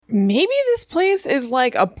maybe this place is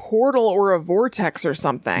like a portal or a vortex or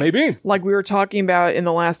something. Maybe. Like we were talking about in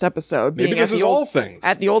the last episode. Maybe this is all things.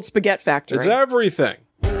 At the old spaghetti factory. It's everything.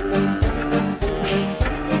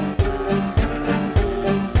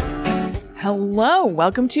 Hello,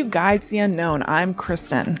 welcome to Guides the Unknown. I'm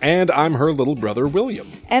Kristen. And I'm her little brother,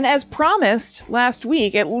 William. And as promised last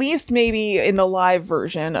week, at least maybe in the live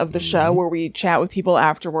version of the show where we chat with people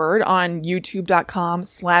afterward on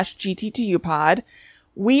youtube.com/GT2UPod,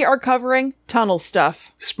 we are covering tunnel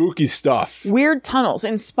stuff. Spooky stuff. Weird tunnels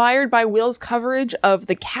inspired by Will's coverage of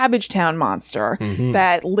the Cabbagetown monster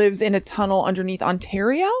that lives in a tunnel underneath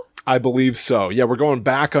Ontario. I believe so. Yeah, we're going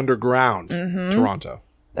back underground. Toronto.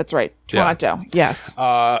 That's right. Toronto. Yes.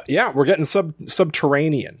 Yeah, we're getting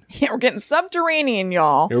subterranean. Yeah, we're getting subterranean,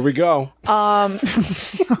 y'all. Here we go.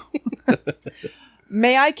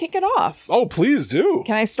 May I kick it off? Oh, please do.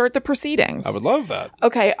 Can I start the proceedings? I would love that.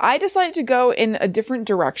 Okay, I decided to go in a different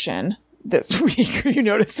direction this week. Are you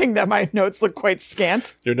noticing that my notes look quite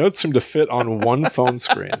scant? Your notes seem to fit on one phone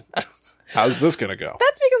screen. How's this going to go?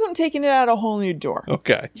 That's because I'm taking it out a whole new door.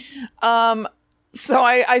 Okay. So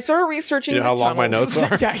I started researching You know how long my notes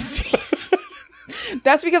are? Yeah, I see.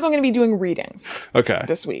 That's because I'm going to be doing readings Okay.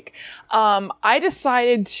 this week. I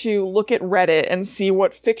decided to look at Reddit and see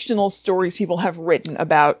what fictional stories people have written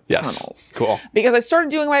about tunnels. Cool. Because I started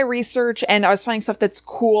doing my research and I was finding stuff that's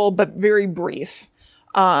cool but very brief.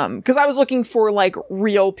 Because I was looking for like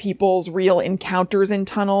real people's real encounters in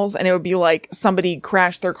tunnels, and it would be like somebody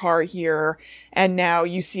crashed their car here and now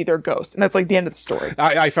you see their ghost, and that's like the end of the story.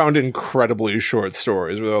 I found incredibly short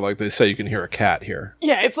stories where they're like, they say you can hear a cat here.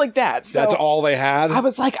 Yeah, it's like that. So That's all they had? I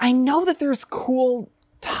was like, I know that there's cool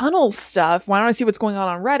tunnel stuff. Why don't I see what's going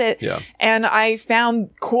on Reddit? Yeah. And I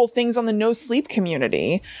found cool things on the No Sleep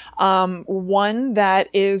community. One that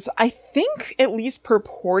is, I think, at least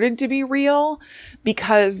purported to be real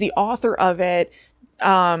because the author of it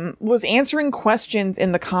was answering questions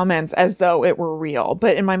in the comments as though it were real.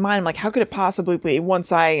 But in my mind, I'm like, how could it possibly be?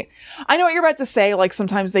 Once I know what you're about to say, like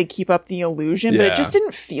sometimes they keep up the illusion, but it just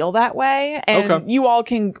didn't feel that way. And you all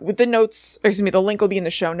can, with the notes, the link will be in the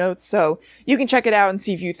show notes. So you can check it out and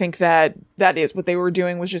see if you think that that is what they were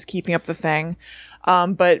doing, was just keeping up the thing.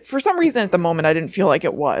 But for some reason at the moment, I didn't feel like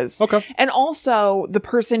it was. Okay. And also the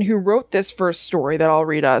person who wrote this first story that I'll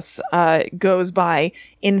read us, goes by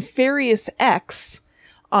Inferious X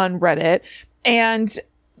on Reddit. And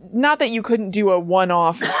not that you couldn't do a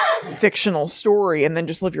one-off fictional story and then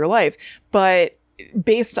just live your life, but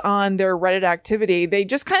based on their Reddit activity, they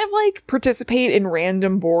just kind of like participate in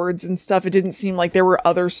random boards and stuff. It didn't seem like there were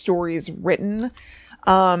other stories written.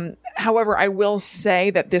 However, I will say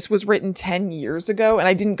that this was written 10 years ago, and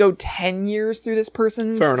I didn't go 10 years through this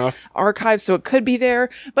person's Fair enough. archive, so it could be there.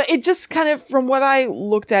 But it just kind of, from what I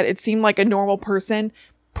looked at, it seemed like a normal person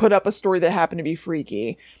put up a story that happened to be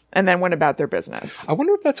freaky and then went about their business. I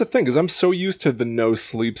wonder if that's a thing, because I'm so used to the No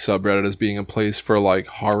Sleep subreddit as being a place for like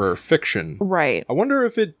horror fiction. Right. I wonder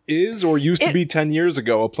if it is or used to be 10 years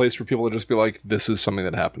ago a place for people to just be like, this is something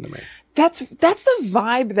that happened to me. That's the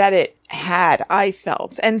vibe that it had, I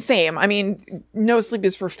felt. And same, I mean, No Sleep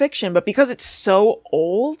is for fiction, but because it's so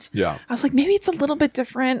old, Yeah. I was like, maybe it's a little bit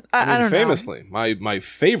different. I don't know. Famously, my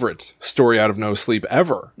favorite story out of No Sleep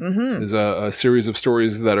ever is a series of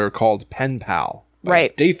stories that are called Pen Pal. By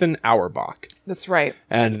Right. Dathan Auerbach. That's right.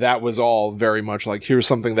 And that was all very much like, here's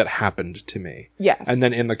something that happened to me. Yes. And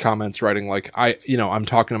then in the comments writing like, I'm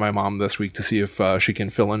talking to my mom this week to see if she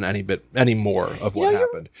can fill in any more of what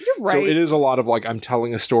happened. You're right. So it is a lot of like, I'm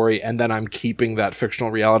telling a story and then I'm keeping that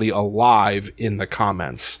fictional reality alive in the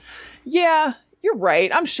comments. Yeah, you're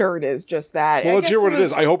right. I'm sure it is just that. Well, let's hear what it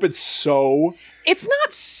is. I hope it's so... It's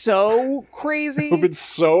not so crazy. I hope it's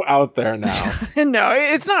so out there now. No,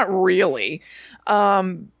 it's not really.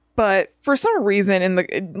 But for some reason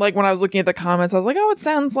when I was looking at the comments, I was like, oh, it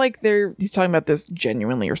sounds like he's talking about this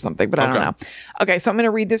genuinely or something, but I don't know. Okay, so I'm going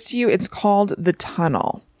to read this to you. It's called The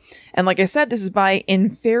Tunnel. And like I said, this is by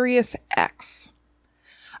Inferious X.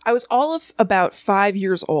 I was all of about 5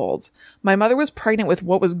 years old. My mother was pregnant with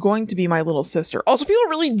what was going to be my little sister. Also, people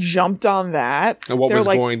really jumped on that. And what was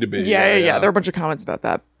going to be. Yeah. There were a bunch of comments about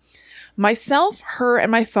that. Myself, her,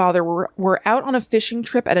 and my father were out on a fishing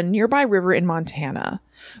trip at a nearby river in Montana.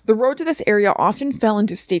 The road to this area often fell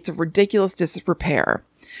into states of ridiculous disrepair.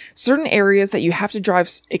 Certain areas that you have to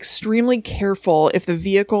drive extremely careful if the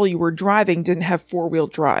vehicle you were driving didn't have four-wheel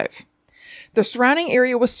drive. The surrounding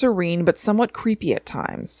area was serene but somewhat creepy at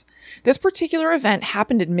times. This particular event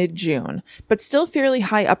happened in mid-June, but still fairly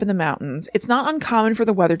high up in the mountains. It's not uncommon for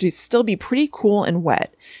the weather to still be pretty cool and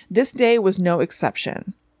wet. This day was no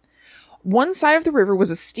exception. One side of the river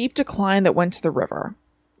was a steep decline that went to the river.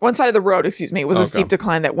 One side of the road, excuse me, was a Okay. steep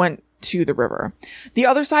decline that went to the river. The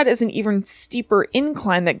other side is an even steeper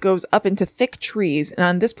incline that goes up into thick trees, and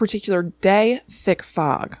on this particular day, thick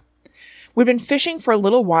fog. We'd been fishing for a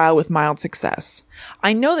little while with mild success.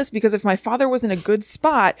 I know this because if my father was in a good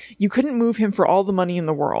spot, you couldn't move him for all the money in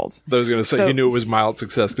the world. I was going to say, So- you knew it was mild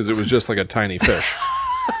success because it was just like a tiny fish.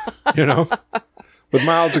 You know? With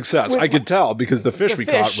mild success. I could tell because the fish we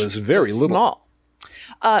caught was very little. Small.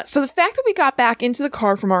 So the fact that we got back into the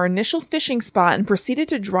car from our initial fishing spot and proceeded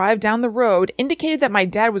to drive down the road indicated that my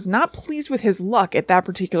dad was not pleased with his luck at that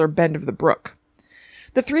particular bend of the brook.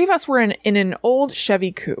 The three of us were in an old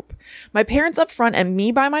Chevy coupe, my parents up front and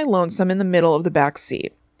me by my lonesome in the middle of the back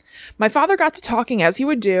seat. My father got to talking as he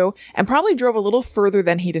would do and probably drove a little further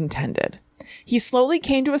than he'd intended. He slowly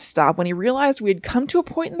came to a stop when he realized we had come to a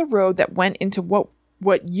point in the road that went into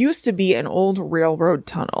what used to be an old railroad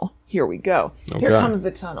tunnel. Here we go. Here Okay. comes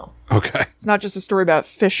the tunnel. Okay. It's not just a story about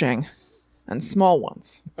fishing and small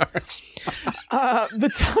ones.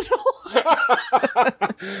 The tunnel.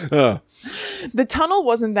 The tunnel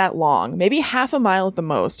wasn't that long, maybe half a mile at the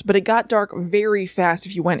most, but it got dark very fast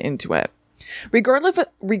if you went into it.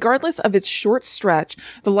 Regardless of its short stretch,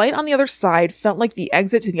 the light on the other side felt like the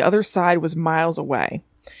exit to the other side was miles away.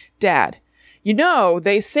 Dad, you know,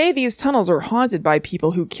 they say these tunnels are haunted by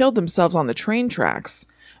people who killed themselves on the train tracks.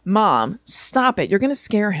 Mom, stop it. You're going to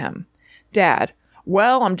scare him. Dad,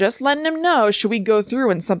 well, I'm just letting him know. Should we go through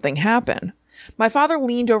and something happen? My father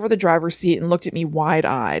leaned over the driver's seat and looked at me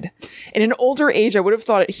wide-eyed. In an older age, I would have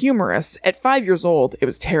thought it humorous. At 5 years old, it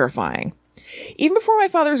was terrifying. Even before my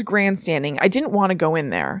father's grandstanding, I didn't want to go in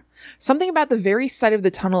there. Something about the very sight of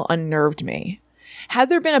the tunnel unnerved me. Had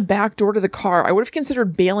there been a back door to the car, I would have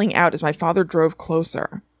considered bailing out as my father drove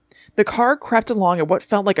closer. The car crept along at what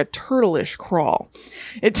felt like a turtle-ish crawl.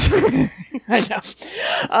 It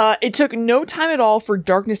took no time at all for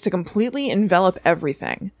darkness to completely envelop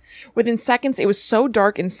everything. Within seconds, it was so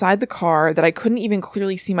dark inside the car that I couldn't even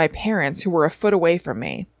clearly see my parents, who were a foot away from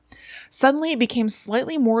me. Suddenly, it became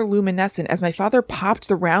slightly more luminescent as my father popped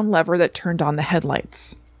the round lever that turned on the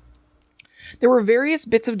headlights. There were various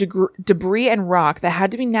bits of debris and rock that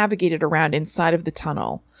had to be navigated around inside of the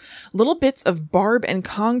tunnel. Little bits of barb and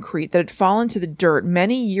concrete that had fallen to the dirt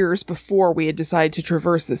many years before we had decided to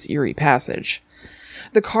traverse this eerie passage.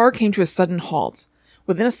 The car came to a sudden halt.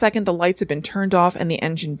 Within a second, the lights had been turned off and the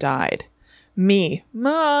engine died. Me.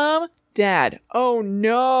 Mom. Dad. Oh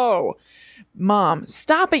no. Mom.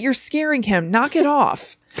 Stop it. You're scaring him. Knock it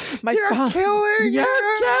off. You're killing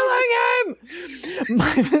him.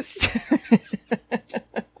 My mistake.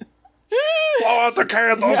 Blow out the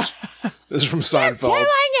candles. This is from Seinfeld.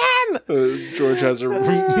 Killing him. George has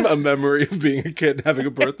a memory of being a kid and having a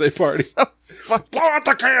birthday party. So fucking Blow out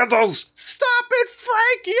the candles. Stop it,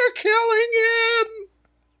 Frank. You're killing him.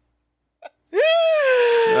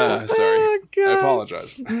 Sorry. Oh, God. I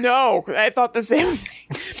apologize. No, I thought the same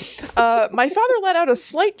thing. My father let out a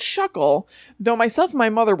slight chuckle, though myself and my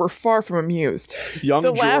mother were far from amused. Young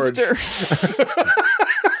The George. laughter.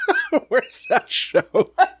 Where's that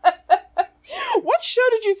show? What show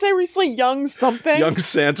did you say recently? Young something? Young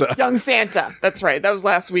Santa. Young Santa. That's right. That was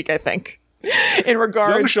last week, I think. In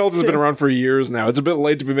regards Young Sheldon's to... been around for years now. It's a bit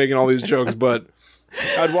late to be making all these jokes, but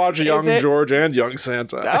I'd watch Young it? George and Young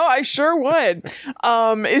Santa. Oh, I sure would.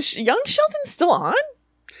 Is Young Sheldon still on?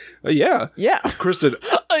 Yeah. Yeah. Kristen,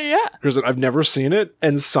 Yeah. I've never seen it,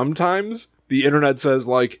 and sometimes the internet says,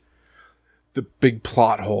 like, the big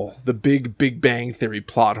plot hole, the Big Bang Theory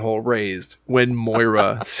plot hole raised when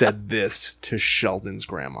Moira said this to Sheldon's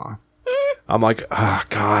grandma. I'm like, oh,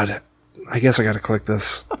 God, I guess I gotta click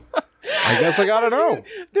this. I guess I gotta know.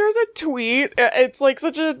 There's a tweet. It's like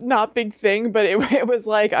such a not big thing, but it was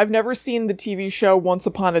like, I've never seen the TV show Once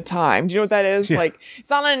Upon a Time. Do you know what that is? Yeah. Like, it's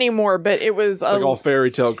not on anymore, but it was Like all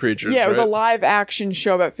fairy tale creatures. yeah, it was a right? live action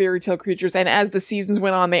show about fairy tale creatures. And as the seasons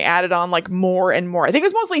went on, they added on like more and more. I think it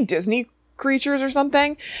was mostly Disney creatures or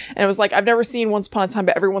something. And it was like, I've never seen Once Upon a Time,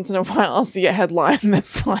 but every once in a while I'll see a headline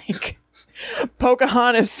that's like,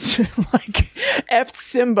 Pocahontas like effed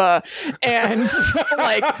Simba and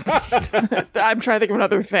like I'm trying to think of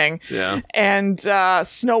another thing. Yeah. And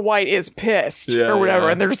Snow White is pissed Yeah, or whatever.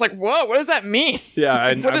 yeah. And they're just like, whoa, what does that mean? Yeah,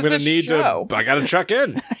 I'm What is gonna this need show? to. I gotta check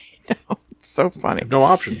in. It's so funny. No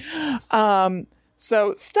option.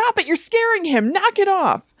 So stop it. You're scaring him. Knock it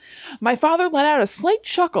off. My father let out a slight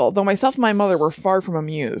chuckle, though myself and my mother were far from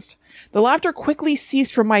amused. The laughter quickly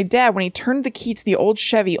ceased from my dad when he turned the key to the old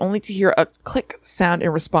Chevy only to hear a click sound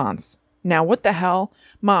in response. Now, what the hell?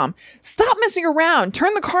 Mom, stop messing around.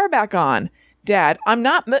 Turn the car back on. Dad, I'm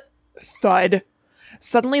not thud.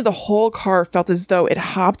 Suddenly, the whole car felt as though it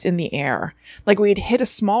hopped in the air, like we had hit a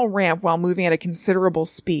small ramp while moving at a considerable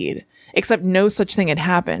speed. Except no such thing had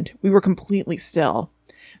happened. We were completely still.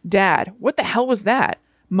 Dad, what the hell was that?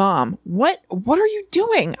 Mom, what are you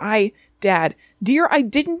doing? Dad, dear, I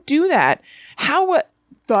didn't do that. How?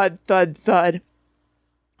 Thud, thud, thud.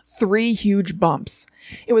 3 huge bumps.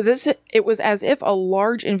 It was as if a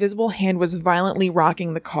large invisible hand was violently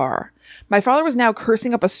rocking the car. My father was now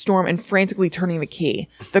cursing up a storm and frantically turning the key.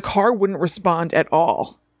 The car wouldn't respond at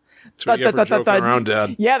all. That's what you get for joking around,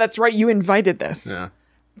 Dad. Yeah, that's right. You invited this. Yeah.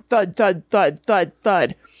 Thud, thud, thud, thud,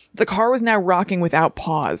 thud. The car was now rocking without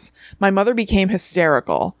pause. My mother became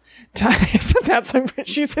hysterical.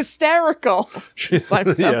 She's hysterical.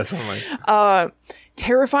 Yes, I'm like.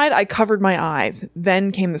 Terrified, I covered my eyes.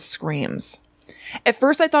 Then came the screams. At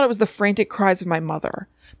first, I thought it was the frantic cries of my mother,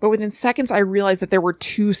 but within seconds, I realized that there were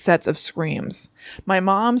 2 sets of screams. My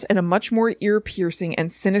mom's and a much more ear-piercing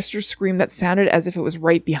and sinister scream that sounded as if it was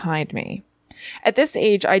right behind me. At this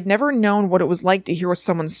age, I'd never known what it was like to hear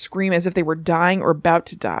someone scream as if they were dying or about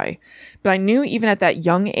to die, but I knew even at that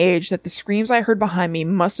young age that the screams I heard behind me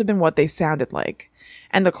must have been what they sounded like.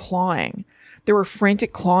 And the clawing. There were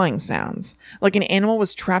frantic clawing sounds, like an animal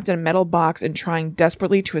was trapped in a metal box and trying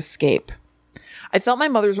desperately to escape. I felt my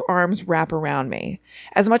mother's arms wrap around me.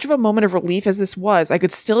 As much of a moment of relief as this was, I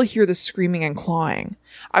could still hear the screaming and clawing.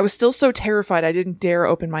 I was still so terrified I didn't dare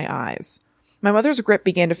open my eyes. My mother's grip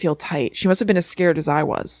began to feel tight. She must have been as scared as I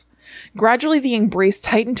was. Gradually, the embrace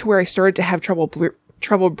tightened to where I started to have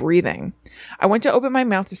trouble breathing. I went to open my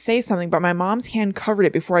mouth to say something, but my mom's hand covered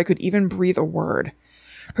it before I could even breathe a word.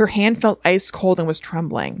 Her hand felt ice cold and was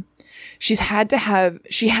trembling. She had to have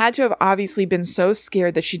obviously been so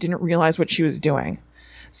scared that she didn't realize what she was doing.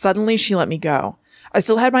 Suddenly, she let me go. I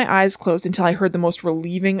still had my eyes closed until I heard the most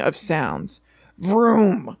relieving of sounds.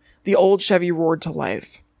 Vroom! The old Chevy roared to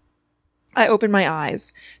life. I opened my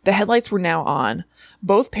eyes. The headlights were now on.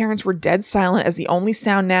 Both parents were dead silent as the only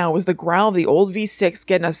sound now was the growl of the old V6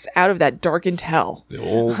 getting us out of that darkened hell. The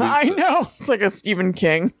old V6. I know. It's like a Stephen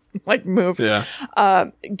King move. Yeah.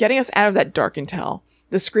 Getting us out of that darkened hell.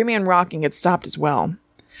 The screaming and rocking had stopped as well.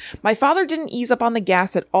 My father didn't ease up on the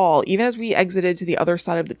gas at all, even as we exited to the other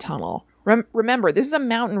side of the tunnel. Remember, this is a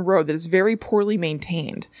mountain road that is very poorly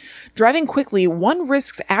maintained. Driving quickly, one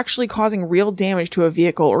risks actually causing real damage to a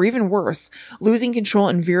vehicle, or even worse, losing control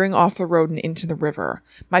and veering off the road and into the river.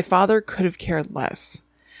 My father could have cared less.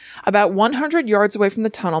 About 100 yards away from the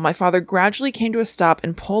tunnel, my father gradually came to a stop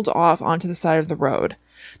and pulled off onto the side of the road.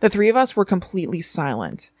 The 3 of us were completely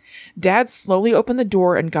silent. Dad slowly opened the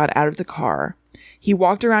door and got out of the car. He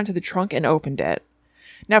walked around to the trunk and opened it.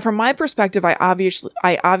 Now, from my perspective, I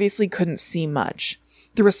obviously couldn't see much.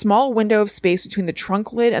 Through a small window of space between the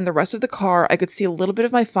trunk lid and the rest of the car, I could see a little bit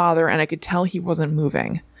of my father, and I could tell he wasn't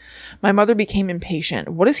moving. My mother became impatient.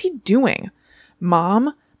 What is he doing?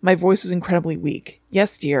 Mom? My voice was incredibly weak.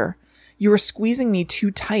 Yes, dear. You were squeezing me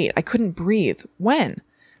too tight. I couldn't breathe. When?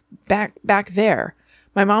 Back there.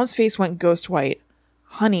 My mom's face went ghost white.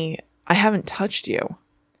 Honey, I haven't touched you.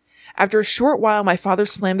 After a short while, my father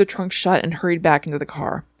slammed the trunk shut and hurried back into the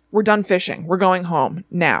car. We're done fishing. We're going home.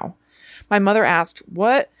 Now. My mother asked,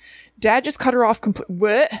 what? Dad just cut her off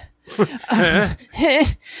what?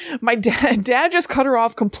 My dad just cut her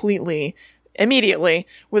off immediately,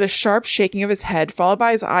 with a sharp shaking of his head, followed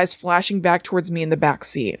by his eyes flashing back towards me in the back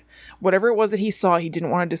seat. Whatever it was that he saw, he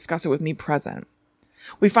didn't want to discuss it with me present.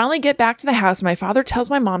 We finally get back to the house, and my father tells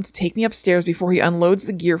my mom to take me upstairs before he unloads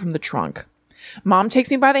the gear from the trunk. Mom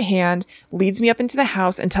takes me by the hand, leads me up into the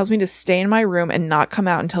house, and tells me to stay in my room and not come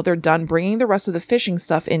out until they're done bringing the rest of the fishing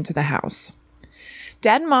stuff into the house.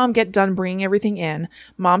 Dad and Mom get done bringing everything in,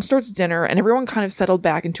 Mom starts dinner, and everyone kind of settled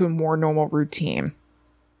back into a more normal routine.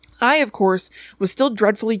 I, of course, was still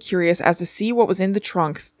dreadfully curious as to what was in the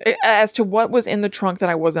trunk that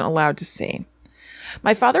I wasn't allowed to see.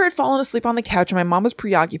 My father had fallen asleep on the couch and my mom was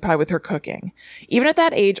preoccupied with her cooking. Even at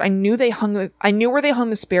that age, I knew where they hung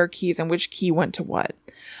the spare keys and which key went to what.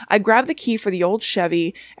 I grabbed the key for the old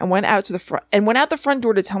Chevy and went out the front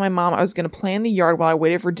door to tell my mom I was going to play in the yard while I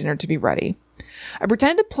waited for dinner to be ready. I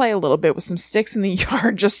pretended to play a little bit with some sticks in the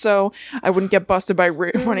yard just so I wouldn't get busted by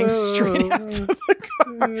running straight out to the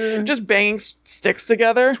car. Just banging sticks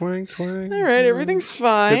together. Twang, twang. All right, everything's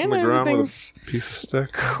fine. Hitting the ground Everything's with a piece of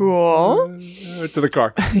stick. cool. To the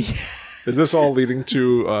car. Is this all leading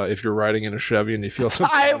to if you're riding in a Chevy and you feel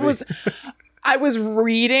something? I was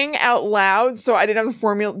reading out loud, so I didn't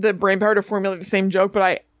have the brain power to formulate the same joke, but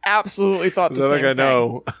I absolutely thought the same thing. I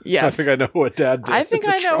know. Yes. I think I know what Dad did. I think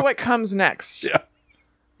I know what comes next. Yeah.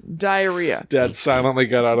 Diarrhea. Dad silently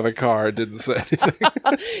got out of the car, didn't say anything.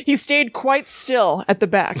 He stayed quite still at the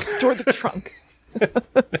back toward the trunk.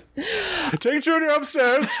 Take Junior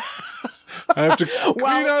upstairs. I have to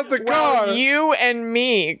clean out the car. You and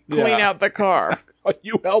me clean Yeah. out the car.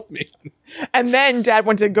 You help me. And then Dad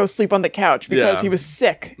went to go sleep on the couch because Yeah. he was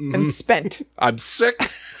sick and spent. I'm sick.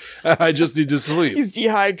 I just need to sleep. He's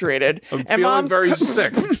dehydrated. I'm and feeling very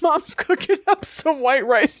sick. Mom's cooking up some white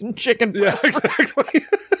rice and chicken Yeah, breast. exactly.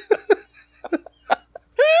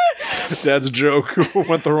 Dad's joke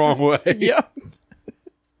went the wrong way. Yeah.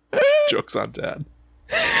 Joke's on Dad.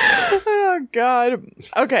 Oh, God.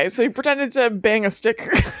 Okay, so he pretended to bang a stick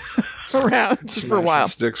around for a while.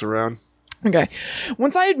 Sticks around. Okay.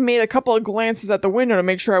 Once I had made a couple of glances at the window to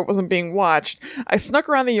make sure I wasn't being watched, I snuck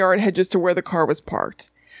around the yard hedges to where the car was parked.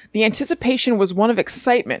 The anticipation was one of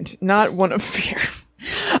excitement, not one of fear.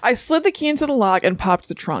 I slid the key into the lock and popped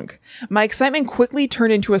the trunk. My excitement quickly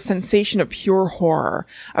turned into a sensation of pure horror.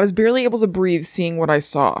 I was barely able to breathe seeing what I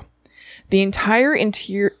saw. The entire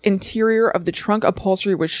interior of the trunk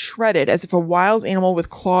upholstery was shredded as if a wild animal with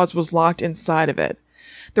claws was locked inside of it.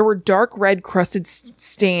 There were dark red crusted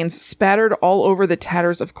stains spattered all over the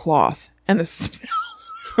tatters of cloth. And the smell.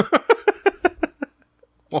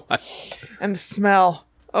 What? And the smell.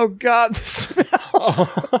 Oh, God, the smell.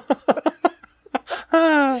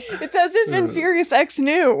 It's as if Infurious X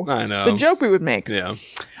knew I know. the joke we would make. Yeah.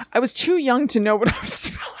 I was too young to know what I was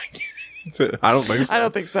smelling. I don't think so. I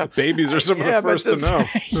don't think so. Babies are some of the first to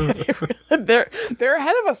know. They're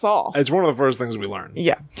ahead of us all. It's one of the first things we learn.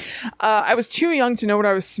 Yeah. I was too young to know what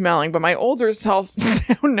I was smelling, but my older self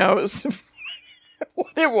now knows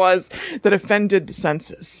what it was that offended the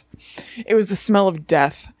senses. It was the smell of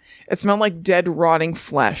death. It smelled like dead, rotting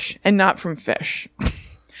flesh, and not from fish.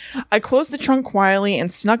 I closed the trunk quietly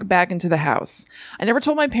and snuck back into the house. I never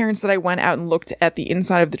told my parents that I went out and looked at the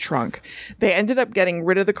inside of the trunk. They ended up getting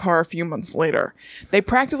rid of the car a few months later. They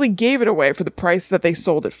practically gave it away for the price that they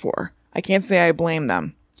sold it for. I can't say I blame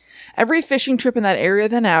them. Every fishing trip in that area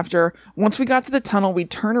then after, once we got to the tunnel, we'd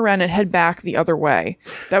turn around and head back the other way.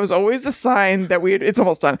 That was always the sign that it's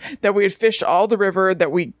almost done, that we had fished all the river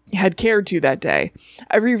that we had cared to that day.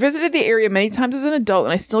 I've revisited the area many times as an adult,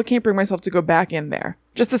 and I still can't bring myself to go back in there.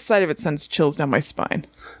 Just the sight of it sends chills down my spine.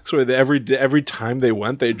 So every time they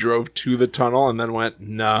went, they drove to the tunnel and then went,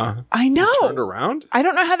 nah. I know. Turned around? I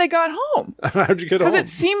don't know how they got home. How'd you get home? Because it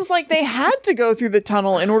seems like they had to go through the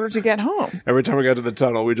tunnel in order to get home. Every time we got to the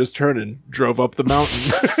tunnel, we just turned and drove up the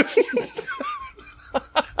mountain.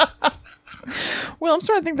 Well, I'm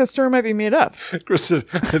starting to think the story might be made up. Kristen,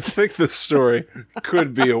 I think this story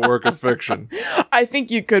could be a work of fiction. I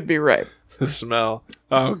think you could be right. The smell.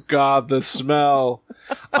 Oh, God, the smell.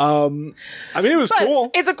 I mean, it was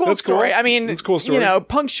cool. It's a cool That's story. Cool. I mean, it's a cool story. You know,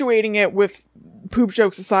 punctuating it with poop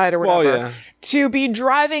jokes aside or whatever. Well, yeah. To be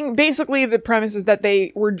driving, basically the premise is that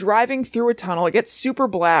they were driving through a tunnel. It gets super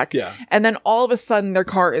black. Yeah. And then all of a sudden their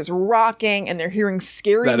car is rocking and they're hearing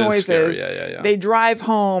scary That is noises. scary. Yeah. They drive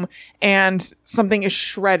home and something is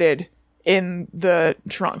shredded in the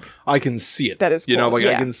trunk. I can see it. That is You know, cool. like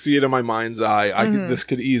Yeah. I can see it in my mind's eye. This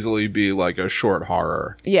could easily be like a short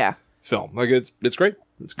horror Yeah. film. Like it's great.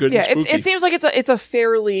 It's good. Yeah. And spooky. It seems like it's a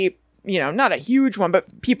fairly, you know, not a huge one,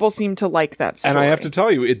 but people seem to like that story. And I have to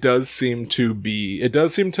tell you, it does seem to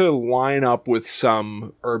line up with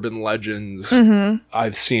some urban legends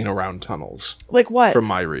I've seen around tunnels Like what? from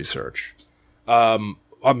my research. Maybe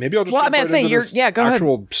I'll just Well, I jump mean, right say into you're- this yeah, go ahead.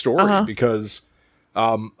 actual story because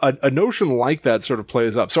a notion like that sort of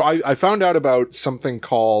plays up. So I found out about something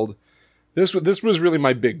called this was really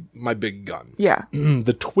my big gun. Yeah.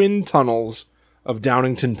 The twin tunnels of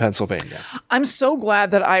Downingtown, Pennsylvania. I'm so glad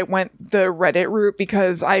that I went the Reddit route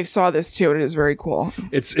because I saw this too and it is very cool.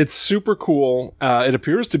 It's super cool. It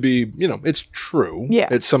appears to be, you know, it's true. Yeah.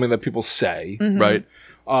 It's something that people say, right?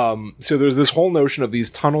 So there's this whole notion of these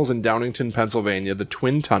tunnels in Downingtown, Pennsylvania, the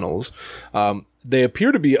twin tunnels. They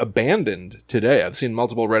appear to be abandoned today. I've seen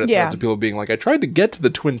multiple Reddit threads of people being like, I tried to get to the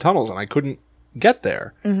twin tunnels and I couldn't get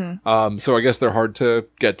there. So I guess they're hard to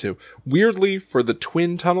get to. Weirdly, for the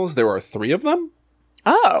twin tunnels, there are 3 of them.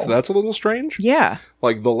 Oh. So that's a little strange. Yeah.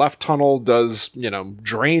 Like the left tunnel does, you know,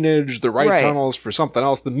 drainage. The right tunnel's for something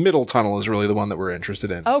else. The middle tunnel is really the one that we're interested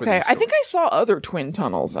in. Okay. I think I saw other twin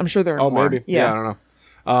tunnels. I'm sure there are more. Maybe. Yeah, I don't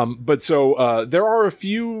know. But so there are a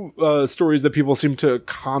few stories that people seem to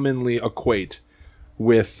commonly equate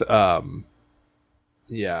with,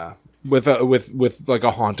 with like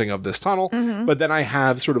a haunting of this tunnel. But then I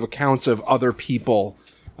have sort of accounts of other people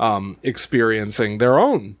experiencing their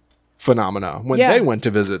own phenomena when Yeah. they went to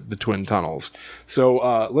visit the twin tunnels.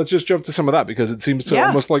 So let's just jump to some of that because it seems to Yeah.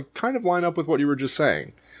 almost like kind of line up with what you were just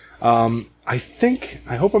saying.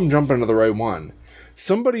 I hope I'm jumping to the right one.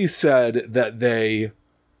 Somebody said that they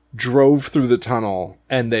drove through the tunnel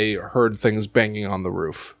and they heard things banging on the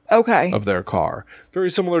roof Okay. of their car. Very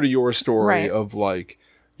similar to your story Right. of like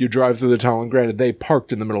you drive through the tunnel, and granted they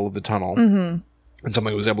parked in the middle of the tunnel and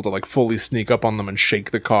somebody was able to like fully sneak up on them and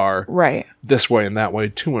shake the car Right. this way and that way,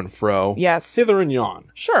 to and fro, Yes. hither and yon.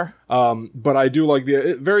 Sure. But I do like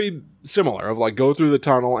the very similar of like go through the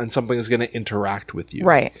tunnel and something is going to interact with you.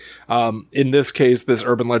 Right. In this case, this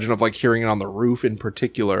urban legend of like hearing it on the roof in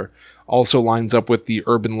particular also lines up with the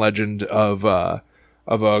urban legend of a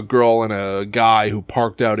girl and a guy who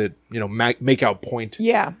parked out at, Makeout Point.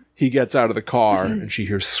 Yeah. He gets out of the car and she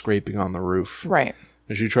hears scraping on the roof. Right.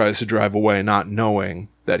 And she tries to drive away, not knowing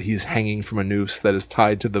that he's hanging from a noose that is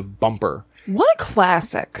tied to the bumper. What a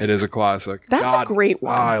classic. It is a classic. That's a great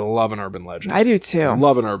one. I love an urban legend. I do too.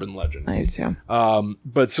 Love an urban legend. I do too.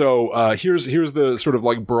 But so here's the sort of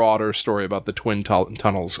like broader story about the twin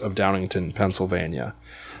tunnels of Downingtown, Pennsylvania.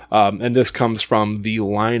 And this comes from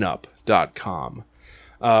thelineup.com.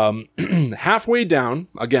 Halfway down,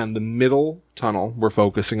 again, the middle tunnel we're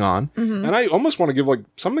focusing on. And I almost want to give like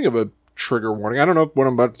something of a trigger warning. I don't know if what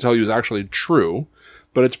I'm about to tell you is actually true,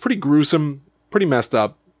 but it's pretty gruesome, pretty messed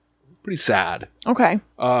up, pretty sad. Okay.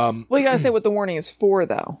 Well, you gotta say what the warning is for,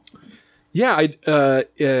 though. Yeah,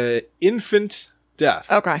 infant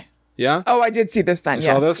death. Okay. Yeah? Oh, I did see this then. You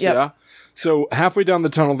Yes. saw this? Yep. Yeah. So halfway down the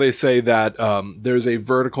tunnel, they say that there's a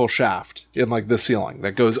vertical shaft in like the ceiling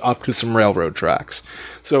that goes up to some railroad tracks.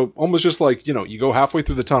 So almost just like, you go halfway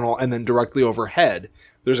through the tunnel and then directly overhead,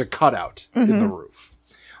 there's a cutout in the roof.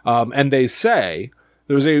 And they say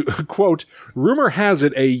there's a quote, rumor has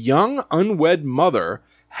it a young unwed mother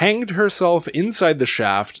hanged herself inside the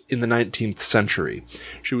shaft in the 19th century.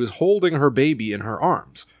 She was holding her baby in her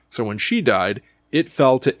arms. So when she died, it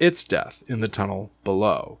fell to its death in the tunnel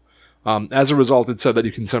below. As a result, it said that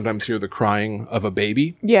you can sometimes hear the crying of a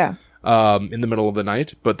baby Yeah. in the middle of the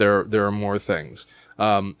night, but there are more things.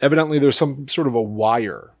 Evidently, there's some sort of a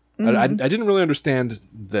wire. I didn't really understand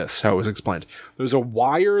this, how it was explained. There's a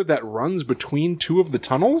wire that runs between two of the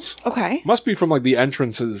tunnels. Okay. Must be from like the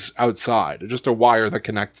entrances outside, just a wire that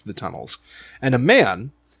connects the tunnels. And a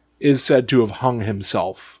man is said to have hung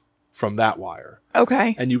himself from that wire.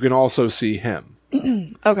 Okay. And you can also see him.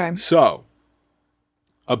 Okay. So,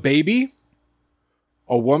 a baby,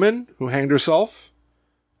 a woman who hanged herself,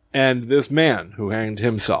 and this man who hanged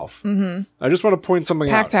himself. I just want to point something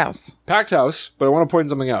Packed out. house. Packed house, but I want to point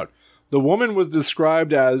something out. The woman was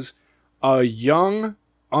described as a young,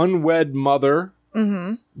 unwed mother,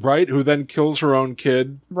 right, who then kills her own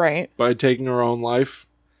kid Right. by taking her own life.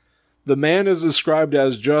 The man is described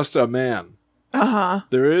as just a man. Uh-huh.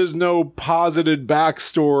 There is no posited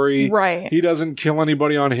backstory. Right. He doesn't kill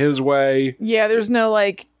anybody on his way. Yeah, there's no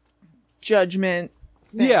like judgment.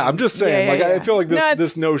 thing. Yeah, I'm just saying. Yeah, I feel like No, it's-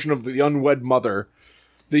 this notion of the unwed mother,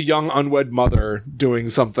 the young unwed mother doing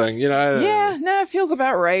something, Yeah, no, it feels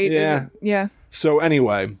about right. Yeah. Yeah. So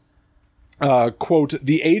anyway, quote,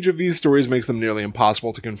 the age of these stories makes them nearly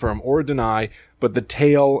impossible to confirm or deny, but the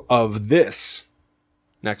tale of this,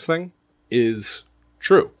 next thing, is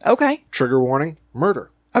true. Okay. Trigger warning, murder.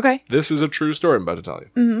 Okay. This is a true story I'm about to tell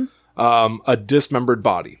you. A dismembered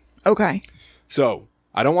body. Okay. So,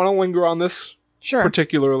 I don't want to linger on this Sure.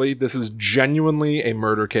 particularly. This is genuinely a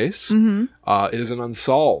murder case. It is an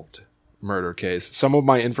unsolved murder case. Some of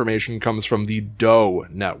my information comes from the Doe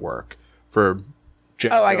Network for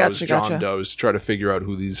I John gotcha. Does to try to figure out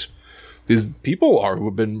who these people are who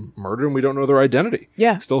have been murdered and we don't know their identity.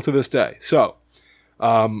 Yeah. Still to this day. So,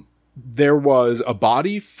 there was a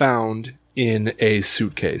body found in a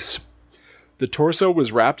suitcase. The torso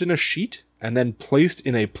was wrapped in a sheet and then placed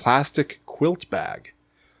in a plastic quilt bag.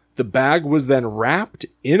 The bag was then wrapped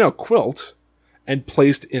in a quilt and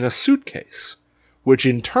placed in a suitcase, which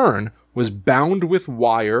in turn was bound with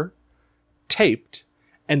wire, taped,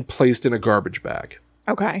 and placed in a garbage bag.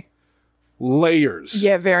 Okay. Layers.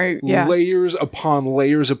 Yeah, yeah. Layers upon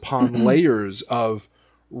layers upon layers of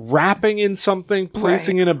wrapping in something,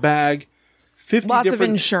 placing in a bag. 50 Lots of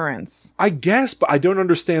different... insurance. I guess, but I don't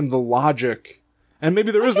understand the logic. And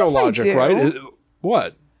maybe there is no guess I logic, do. right?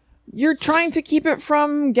 What? You're trying to keep it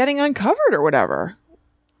from getting uncovered or whatever.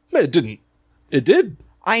 It didn't. It did.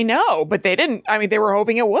 I know, but they didn't. I mean, they were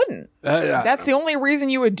hoping it wouldn't. That's the only reason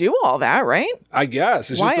you would do all that, right? I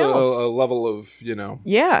guess. It's Why just a else? level of,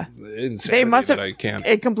 Yeah. insanity They must have. that I can't.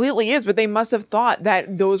 It completely is, but they must have thought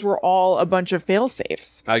that those were all a bunch of fail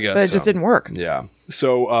safes. I guess But it just didn't work. Yeah.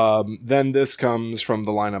 So then this comes from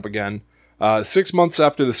the lineup again. 6 months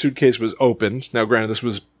after the suitcase was opened, now granted this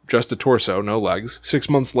was just a torso, no legs. 6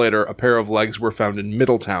 months later, a pair of legs were found in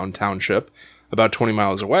Middletown Township, about 20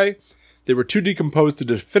 miles away. They were too decomposed to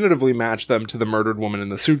definitively match them to the murdered woman in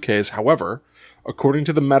the suitcase. However, according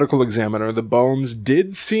to the medical examiner, the bones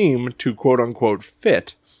did seem to quote-unquote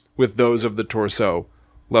fit with those of the torso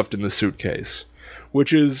left in the suitcase,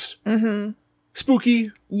 which is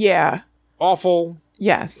spooky, Yeah. awful.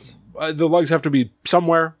 Yes. The legs have to be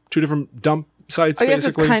somewhere, 2 different dump sites, I guess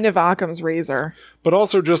basically. it's kind of Occam's razor. But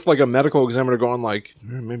also just like a medical examiner going like,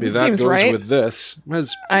 maybe that Seems goes right. with this.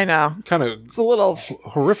 It's I know. kind of It's a little.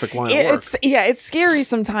 horrific line of work. It's scary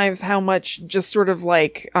sometimes how much just sort of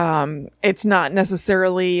like it's not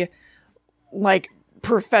necessarily like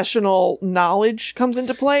professional knowledge comes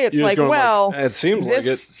into play. It's You're just like, going well, it seems like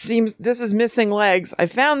this is missing legs. I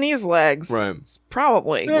found these legs. Right. It's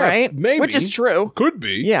probably Yeah, right. maybe. Which is true. Could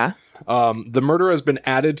be. Yeah. The murder has been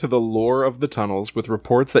added to the lore of the tunnels with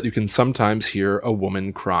reports that you can sometimes hear a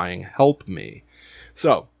woman crying, "Help me."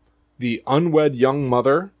 So, the unwed young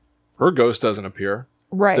mother, her ghost doesn't appear.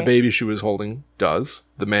 Right. The baby she was holding does.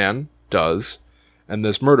 The man does. And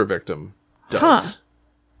this murder victim does. Huh.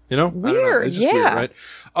 I don't know. Weird, It's just weird, yeah. right?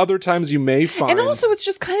 Other times you may find... And also, it's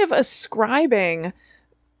just kind of ascribing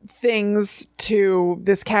things to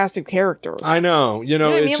this cast of characters. I know. You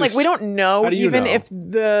know what I mean? Like, we don't know How do you even know? if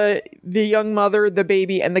the young mother, the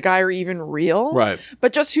baby, and the guy are even real. Right.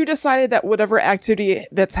 But just who decided that whatever activity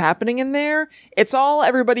that's happening in there, it's all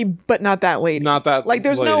everybody but not that lady. Not that Like,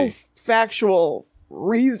 there's no lady. factual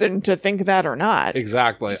reason to think that or not.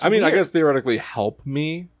 Exactly. It's I mean, I weird. guess theoretically, help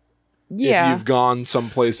me. Yeah. If you've gone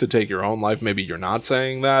someplace to take your own life, maybe you're not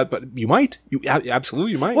saying that, but you might. You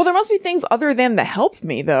absolutely might. Well, there must be things other than the help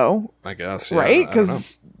me, though. I guess. Yeah, Right? I don't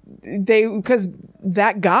know. Because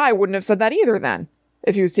that guy wouldn't have said that either then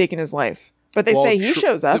if he was taking his life. But they say he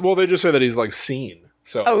shows up. Well, they just say that he's like seen.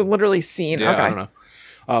 So Oh, literally seen. yeah, Okay. I don't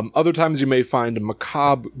know. Other times you may find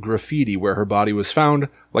macabre graffiti where her body was found,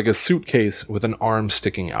 like a suitcase with an arm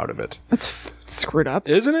sticking out of it. That's screwed up.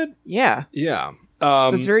 Isn't it? Yeah. Yeah.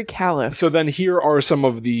 That's very callous. So then here are some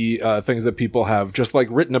of the things that people have just like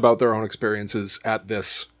written about their own experiences at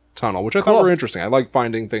this tunnel, which I thought Cool. were interesting. I like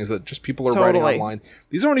finding things that just people are writing Totally. online.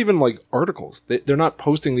 These aren't even like articles. They're not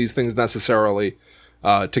posting these things necessarily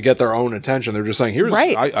to get their own attention. They're just saying, here's,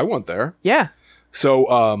 Right. I went there. Yeah.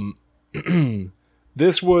 So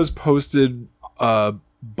this was posted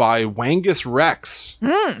by Wangus Rex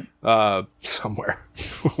somewhere.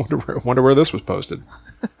 wonder where this was posted.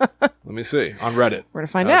 Let me see. On Reddit. We're gonna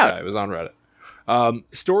find out. It was on Reddit.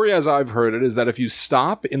 Story as I've heard it is that if you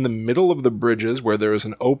stop in the middle of the bridges where there is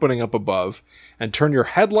an opening up above and turn your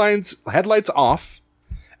headlights off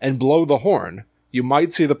and blow the horn, you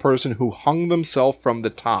might see the person who hung themselves from the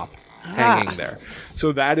top hanging there.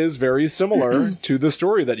 So that is very similar to the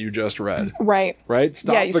story that you just read. Right. Right?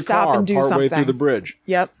 Stop Yeah, you the stop car and do partway something. through the bridge.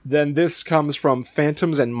 Yep. Then this comes from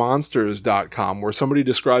phantomsandmonsters.com where somebody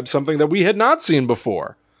described something that we had not seen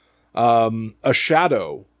before. A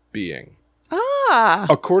shadow being. Ah.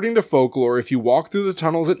 According to folklore, if you walk through the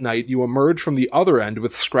tunnels at night, you emerge from the other end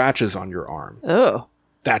with scratches on your arm. Oh.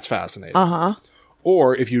 That's fascinating. Uh-huh.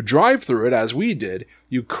 Or if you drive through it, as we did,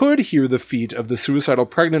 you could hear the feet of the suicidal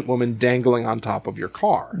pregnant woman dangling on top of your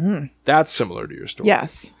car. That's similar to your story.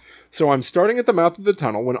 Yes. So I'm starting at the mouth of the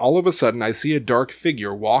tunnel when all of a sudden I see a dark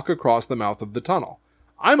figure walk across the mouth of the tunnel.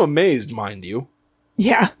 I'm amazed, mind you,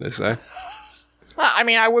 Yeah. they say. I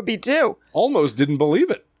mean, I would be too. Almost didn't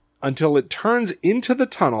believe it until it turns into the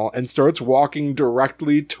tunnel and starts walking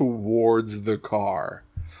directly towards the car.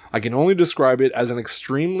 I can only describe it as an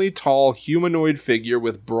extremely tall humanoid figure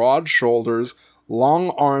with broad shoulders, long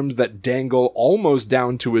arms that dangle almost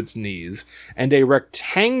down to its knees, and a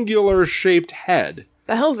rectangular-shaped head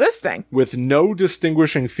The hell's this thing? with no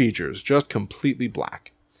distinguishing features, just completely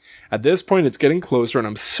black. At this point, it's getting closer, and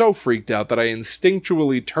I'm so freaked out that I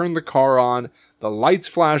instinctually turn the car on, the lights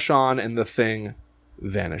flash on, and the thing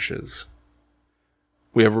vanishes.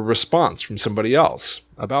 We have a response from somebody else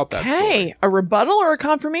about that story. Hey, a rebuttal or a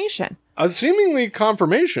confirmation? A seemingly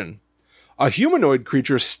confirmation. A humanoid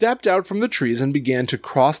creature stepped out from the trees and began to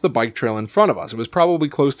cross the bike trail in front of us. It was probably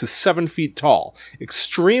close to 7 feet tall,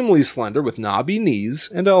 extremely slender with knobby knees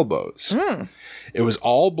and elbows. It was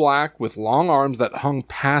all black with long arms that hung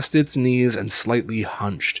past its knees and slightly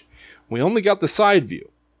hunched. We only got the side view.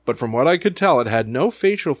 but from what I could tell, it had no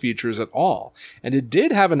facial features at all, and it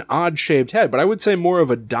did have an odd-shaped head, but I would say more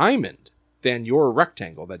of a diamond than your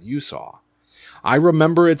rectangle that you saw. I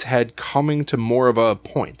remember its head coming to more of a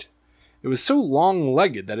point. It was so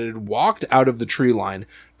long-legged that it had walked out of the tree line,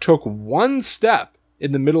 took one step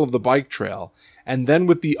in the middle of the bike trail, and then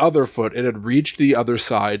with the other foot, it had reached the other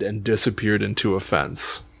side and disappeared into a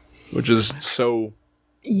fence, which is so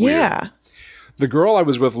Yeah. weird. The girl I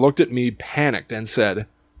was with looked at me panicked and said,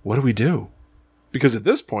 "What do we do?" Because at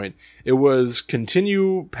this point, it was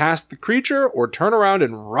continue past the creature or turn around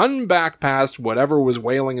and run back past whatever was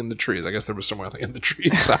wailing in the trees. I guess there was some wailing in the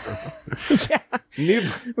trees. I don't know.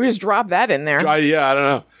 Yeah. We just dropped that in there. I don't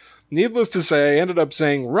know. Needless to say, I ended up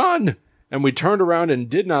saying, "Run!" And we turned around and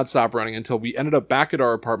did not stop running until we ended up back at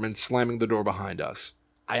our apartment, slamming the door behind us.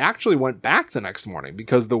 I actually went back the next morning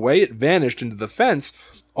because the way it vanished into the fence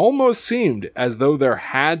almost seemed as though there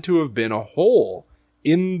had to have been a hole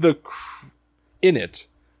in it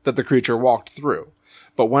that the creature walked through.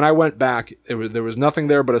 But when I went back, there was nothing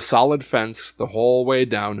there but a solid fence the whole way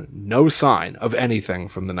down, no sign of anything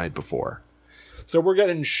from the night before. So we're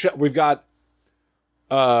getting we've got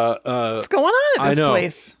what's going on at this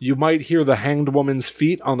place? You might hear the hanged woman's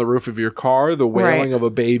feet on the roof of your car, the wailing of a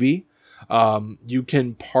baby. You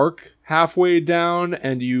can park halfway down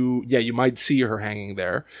and you might see her hanging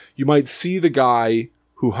there. You might see the guy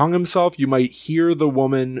who hung himself. You might hear the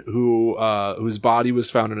woman whose body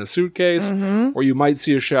was found in a suitcase, or you might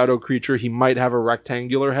see a shadow creature. He might have a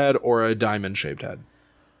rectangular head or a diamond-shaped head.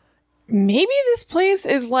 Maybe this place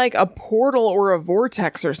is like a portal or a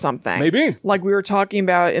vortex or something. Maybe. Like we were talking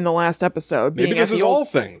about in the last episode. Maybe this is all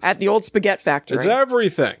things. At the old spaghetti factory. It's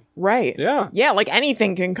everything. Right. Yeah. Yeah, like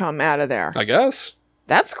anything can come out of there. I guess.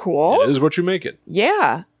 That's cool. It is what you make it.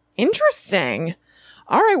 Yeah. Interesting.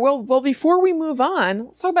 All right. Well, before we move on,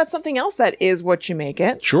 let's talk about something else that is what you make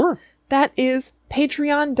it. Sure. That is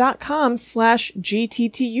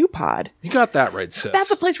patreon.com/GTTUpod. You got that right, sis.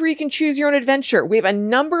 That's a place where you can choose your own adventure. We have a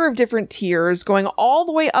number of different tiers going all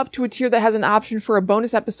the way up to a tier that has an option for a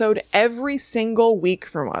bonus episode every single week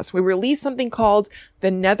from us. We release something called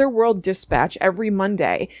the Netherworld Dispatch every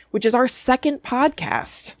Monday, which is our second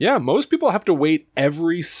podcast. Yeah, most people have to wait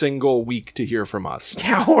every single week to hear from us.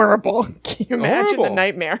 Yeah, horrible. Can you imagine Horrible. the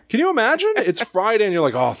nightmare? Can you imagine? It's Friday and you're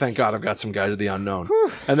like, oh, thank God I've got some Guide to the Unknown.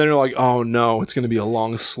 And then you're like, oh no, it's going to be a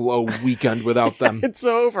long, slow weekend without them. It's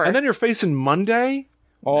over. And then you're facing Monday.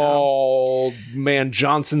 Oh, man,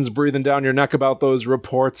 Johnson's breathing down your neck about those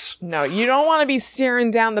reports. No, you don't want to be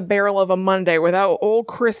staring down the barrel of a Monday without old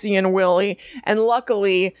Chrissy and Willie. And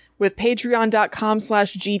luckily, with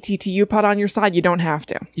patreon.com/GTTUpod on your side, you don't have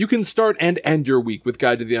to. You can start and end your week with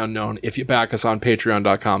Guide to the Unknown if you back us on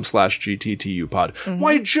patreon.com/GTTUpod.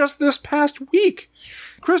 Why, just this past week.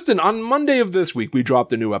 Kristen, on Monday of this week, we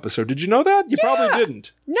dropped a new episode. Did you know that? You probably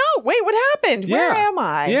didn't. No, wait, what happened? Where am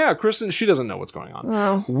I? Yeah, Kristen, she doesn't know what's going on.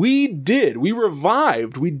 Oh. We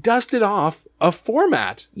revived, we dusted off a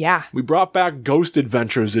format. Yeah. We brought back Ghost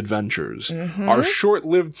Adventures, our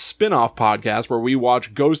short-lived spin-off podcast where we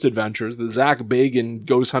watch Ghost Adventures, the Zach Bagans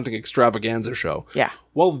ghost hunting extravaganza show. Yeah.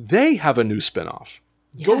 Well, they have a new spin-off.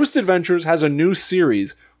 Yes. Ghost Adventures has a new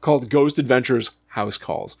series called Ghost Adventures House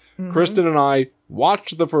Calls. Kristen and I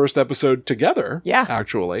watched the first episode together,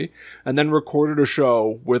 actually, and then recorded a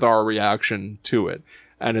show with our reaction to it.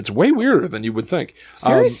 And it's way weirder than you would think. It's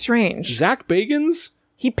very strange. Zach Bagans,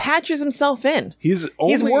 he patches himself in. He's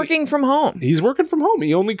working from home. He's working from home.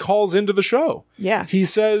 He only calls into the show. Yeah. He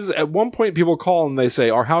says, at one point, people call and they say,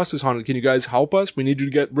 our house is haunted. Can you guys help us? We need you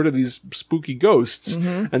to get rid of these spooky ghosts.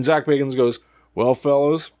 And Zach Bagans goes, well,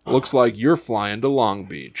 fellows, looks like you're flying to Long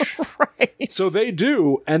Beach. Right. So they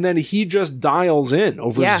do, and then he just dials in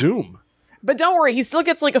over Zoom. But don't worry, he still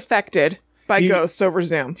gets, like, affected by ghosts over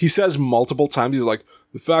Zoom. He says multiple times, he's like,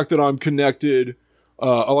 the fact that I'm connected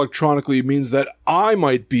electronically means that I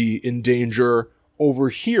might be in danger over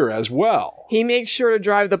here as well. He makes sure to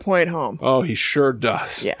drive the point home. Oh, he sure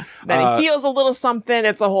does. Yeah. Then he feels a little something.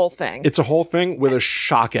 It's a whole thing. It's a whole thing with a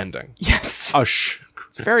shock ending. Yes.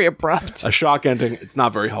 It's very abrupt. A shock ending. It's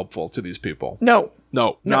not very helpful to these people. No,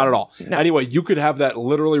 not at all. No. Anyway, you could have that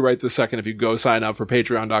literally right this second if you go sign up for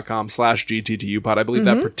patreon.com/GTTUpod. I believe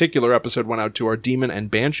that particular episode went out to our Demon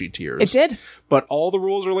and Banshee tiers. It did. But all the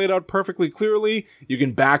rules are laid out perfectly clearly. You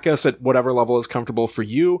can back us at whatever level is comfortable for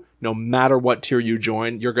you. No matter what tier you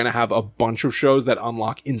join, you're going to have a bunch of shows that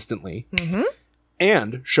unlock instantly.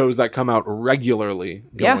 And shows that come out regularly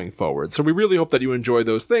going forward. So we really hope that you enjoy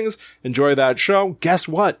those things. Enjoy that show. Guess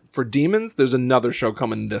what? For Demons, there's another show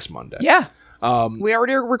coming this Monday. Yeah. We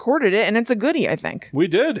already recorded it, and it's a goodie, I think. We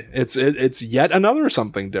did. It's yet another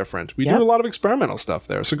something different. We do a lot of experimental stuff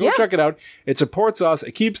there. So go check it out. It supports us.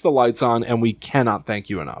 It keeps the lights on, and we cannot thank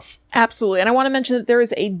you enough. Absolutely. And I want to mention that there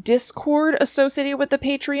is a Discord associated with the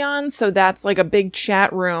Patreon. So that's like a big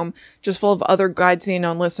chat room just full of other Guide to the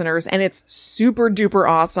Unknown listeners. And it's super duper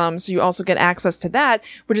awesome. So you also get access to that,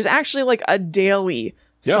 which is actually like a daily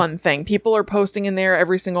fun thing. People are posting in there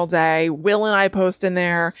every single day. Will and I post in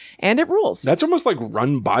there, and it rules. That's almost like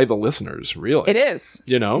run by the listeners, really. It is.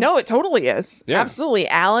 You know? No, it totally is. Yeah. Absolutely.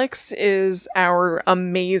 Alex is our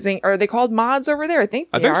amazing, are they called mods over there? I think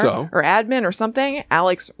so. Or admin or something.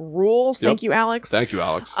 Alex rules. Yep. Thank you, Alex. Thank you,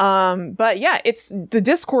 Alex. But yeah, the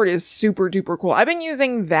Discord is super duper cool. I've been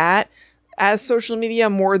using that as social media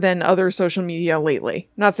more than other social media lately.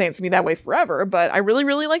 Not saying it's gonna be that way forever, but I really,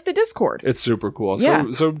 really like the Discord. It's super cool.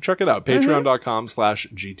 Yeah. So check it out.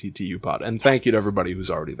 Patreon.com/GTTUpod. And thank you to everybody who's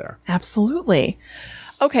already there. Absolutely.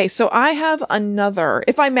 Okay, so I have another,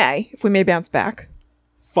 if we may bounce back.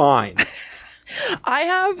 Fine. I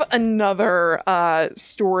have another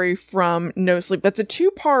story from No Sleep that's a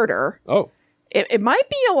two-parter. Oh. It might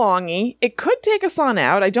be a longie. It could take us on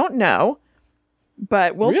out. I don't know.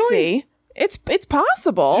 But we'll see. It's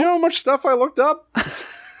possible. You know how much stuff I looked up?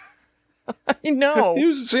 I know.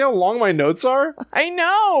 You see how long my notes are? I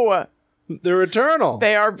know. They're eternal.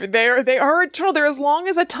 They are eternal. They're as long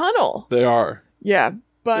as a tunnel. They are. Yeah,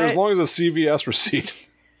 but They're as long as a CVS receipt.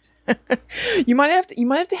 you might have to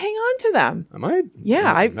hang on to them. I might.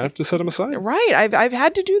 Yeah, I might have to set them aside. Right. I've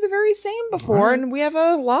had to do the very same before, and we have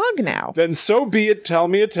a log now. Then so be it. Tell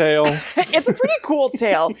me a tale. It's a pretty cool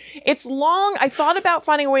tale. It's long. I thought about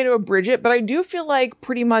finding a way to abridge it, but I do feel like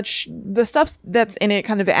pretty much the stuff that's in it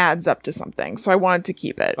kind of adds up to something. So I wanted to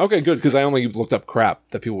keep it. Okay, good, because I only looked up crap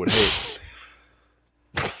that people would hate.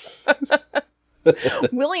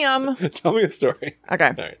 William. Tell me a story. Okay.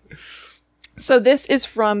 All right. So this is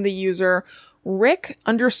from the user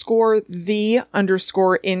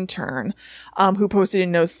Rick_the_intern, who posted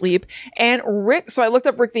in No Sleep. And Rick, so I looked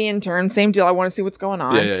up Rick the Intern, same deal. I want to see what's going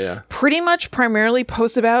on. Yeah. Pretty much primarily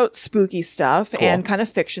posts about spooky stuff and kind of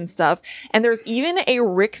fiction stuff. And there's even a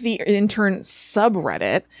Rick the Intern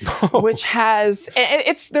subreddit, which has,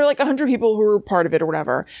 they're like 100 people who are part of it or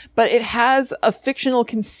whatever, but it has a fictional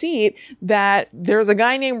conceit that there's a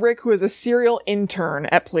guy named Rick who is a serial intern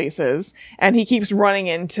at places, and he keeps running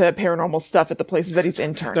into paranormal stuff at the places that he's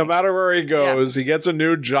interning. No matter where he goes, he gets a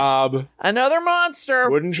new job. Another monster.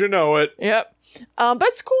 Wouldn't you know it? Yep. But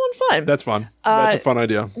it's cool and fun. That's fun. That's a fun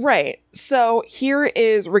idea. Right. So here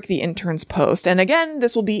is Rick the Intern's post. And again,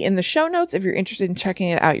 this will be in the show notes if you're interested in checking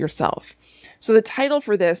it out yourself. So the title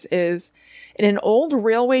for this is, in an old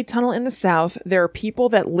railway tunnel in the South, there are people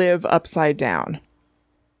that live upside down.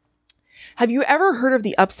 Have you ever heard of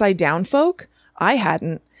the upside down folk? I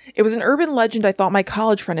hadn't. It was an urban legend I thought my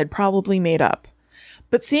college friend had probably made up.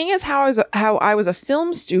 But seeing as how I was a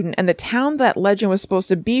film student and the town that legend was supposed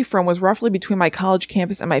to be from was roughly between my college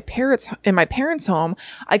campus and my parents' home,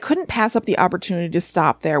 I couldn't pass up the opportunity to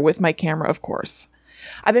stop there with my camera, of course.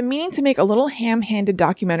 I've been meaning to make a little ham-handed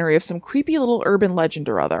documentary of some creepy little urban legend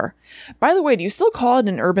or other. By the way, do you still call it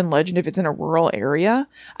an urban legend if it's in a rural area?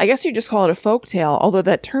 I guess you just call it a folktale, although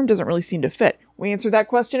that term doesn't really seem to fit. We answered that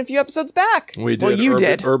question a few episodes back. We did. Well, you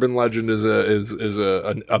did. Urban legend is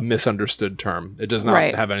a misunderstood term. It does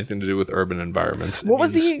not have anything to do with urban environments. What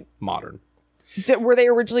was the modern? Were they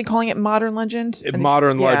originally calling it modern legend?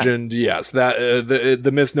 Modern legend, yes. That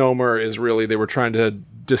the misnomer is really they were trying to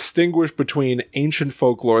distinguish between ancient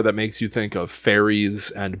folklore that makes you think of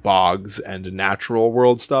fairies and bogs and natural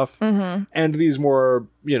world stuff, and these more,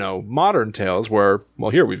 modern tales where,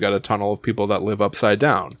 well, here we've got a tunnel of people that live upside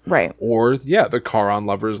down. Right. Or, the car on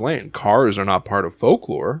Lover's Lane. Cars are not part of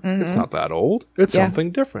folklore. It's not that old. It's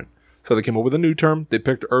something different. So they came up with a new term. They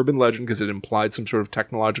picked urban legend because it implied some sort of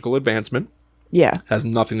technological advancement. Yeah. Has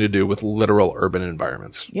nothing to do with literal urban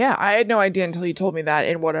environments. Yeah, I had no idea until you told me that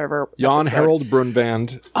in whatever Jan episode. Harold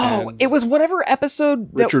Brunvand. Oh, it was whatever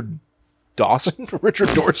episode that... Richard Dawson? Richard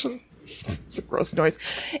Dorson? It's a gross noise.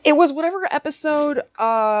 It was whatever episode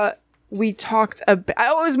we talked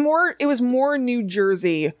about. It was more New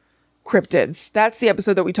Jersey cryptids. That's the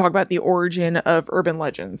episode that we talk about the origin of urban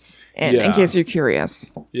legends, and in case you're curious.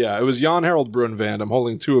 Yeah, it was Jan Harold Brunvand. I'm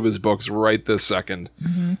holding 2 of his books right this second.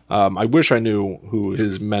 I wish I knew who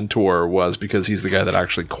his mentor was because he's the guy that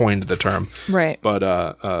actually coined the term. Right.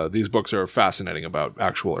 But these books are fascinating about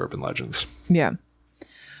actual urban legends. Yeah.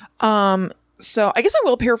 So I guess I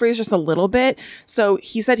will paraphrase just a little bit. So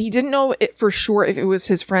he said he didn't know it for sure if it was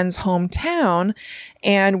his friend's hometown.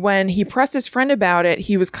 And when he pressed his friend about it,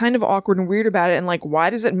 he was kind of awkward and weird about it. And like, why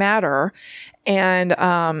does it matter?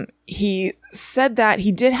 And he said that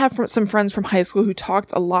he did have some friends from high school who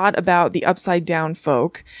talked a lot about the Upside Down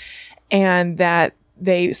folk, and that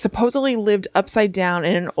they supposedly lived upside down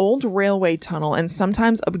in an old railway tunnel and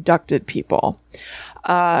sometimes abducted people.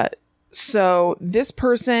 So this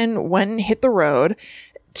person went and hit the road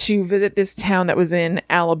to visit this town that was in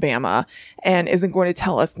Alabama and isn't going to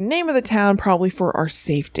tell us the name of the town, probably for our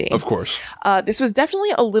safety. Of course. This was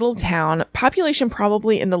definitely a little town, population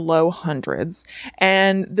probably in the low hundreds,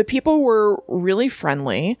 and the people were really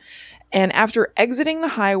friendly. And after exiting the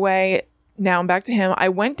highway, now I'm back to him, I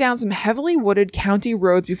went down some heavily wooded county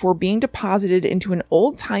roads before being deposited into an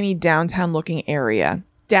old-timey downtown looking area.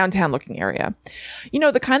 You know,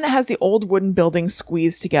 the kind that has the old wooden buildings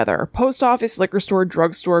squeezed together. Post office, liquor store,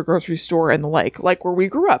 drugstore, grocery store, and the like where we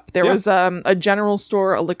grew up. There was a general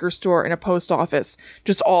store, a liquor store, and a post office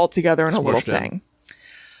just all together in a little thing.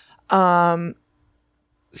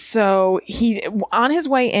 So he, on his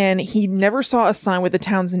way in, he never saw a sign with the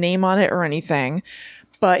town's name on it or anything.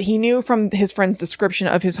 But he knew from his friend's description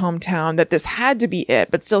of his hometown that this had to be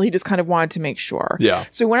it, but still he just kind of wanted to make sure. Yeah.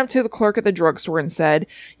 So he went up to the clerk at the drugstore and said,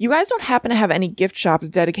 "You guys don't happen to have any gift shops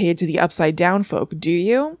dedicated to the Upside Down folk, do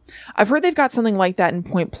you? I've heard they've got something like that in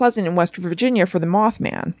Point Pleasant in West Virginia for the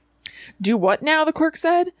Mothman." "Do what now?" the clerk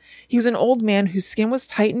said. He was an old man whose skin was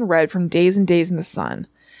tight and red from days and days in the sun.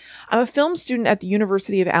 "I'm a film student at the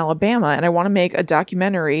University of Alabama, and I want to make a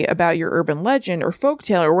documentary about your urban legend or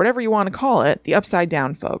folktale or whatever you want to call it, the Upside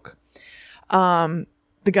Down folk."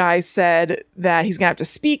 The guy said that he's going to have to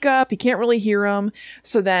speak up. He can't really hear him.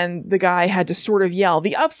 So then the guy had to sort of yell,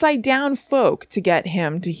 "The Upside Down folk," to get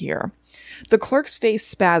him to hear. The clerk's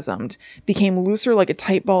face spasmed, became looser like a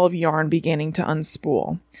tight ball of yarn beginning to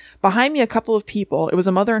unspool. Behind me, a couple of people, it was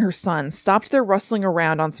a mother and her son, stopped their rustling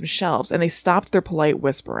around on some shelves, and they stopped their polite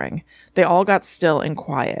whispering. They all got still and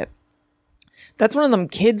quiet. "That's one of them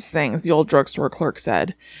kids things," the old drugstore clerk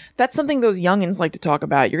said. "That's something those youngins like to talk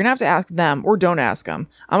about. You're gonna have to ask them, or don't ask them.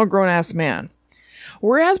 I'm a grown-ass man."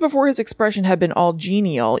 Whereas before his expression had been all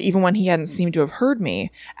genial, even when he hadn't seemed to have heard me,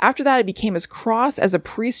 after that it became as cross as a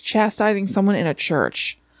priest chastising someone in a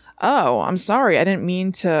church. "Oh, I'm sorry, I didn't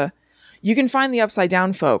mean to..." "You can find the Upside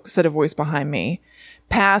Down folk," said a voice behind me.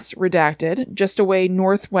 "Past Redacted, just away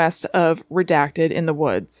northwest of Redacted in the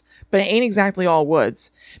woods. But it ain't exactly all woods.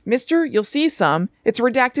 Mister, you'll see some. It's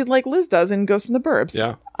redacted like Liz does in Ghost in the Burbs."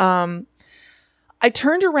 Yeah. I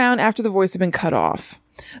turned around after the voice had been cut off.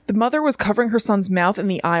 The mother was covering her son's mouth in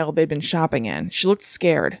the aisle they'd been shopping in. She looked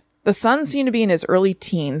scared. The son seemed to be in his early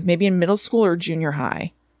teens, maybe in middle school or junior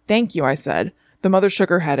high. "Thank you," I said. The mother shook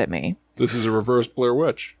her head at me. This is a reverse Blair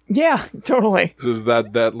Witch. Yeah, totally. This is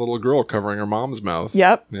that little girl covering her mom's mouth.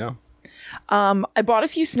 Yep. Yeah. I bought a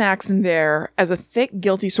few snacks in there as a thick,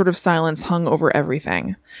 guilty sort of silence hung over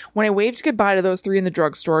everything. When I waved goodbye to those three in the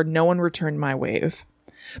drugstore, no one returned my wave.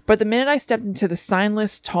 But the minute I stepped into the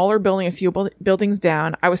signless, taller building a few buildings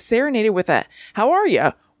down, I was serenaded with a, "How are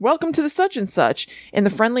ya? Welcome to the such and such," in the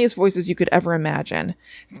friendliest voices you could ever imagine.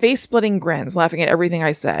 Face-splitting grins, laughing at everything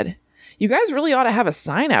I said. "You guys really ought to have a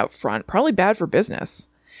sign out front. Probably bad for business."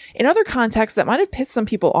 In other contexts, that might have pissed some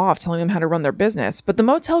people off, telling them how to run their business, but the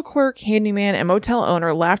motel clerk, handyman, and motel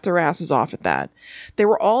owner laughed their asses off at that. They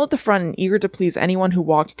were all at the front and eager to please anyone who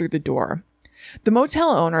walked through the door. The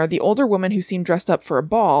motel owner, the older woman who seemed dressed up for a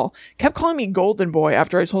ball, kept calling me Golden Boy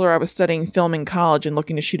after I told her I was studying film in college and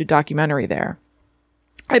looking to shoot a documentary there.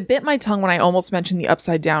 I bit my tongue when I almost mentioned the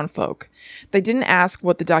Upside Down folk. They didn't ask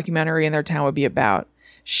what the documentary in their town would be about.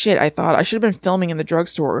 Shit, I thought, I should have been filming in the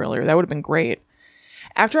drugstore earlier. That would have been great.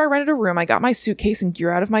 After I rented a room, I got my suitcase and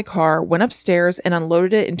gear out of my car, went upstairs, and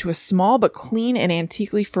unloaded it into a small but clean and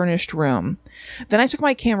antiquely furnished room. Then I took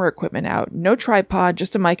my camera equipment out. No tripod,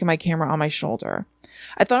 just a mic and my camera on my shoulder.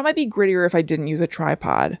 I thought it might be grittier if I didn't use a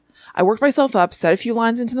tripod. I worked myself up, said a few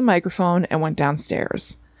lines into the microphone, and went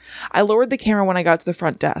downstairs. I lowered the camera when I got to the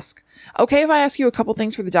front desk. "Okay if I ask you a couple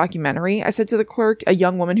things for the documentary?" I said to the clerk, a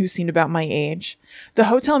young woman who seemed about my age. The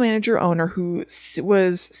hotel manager owner, who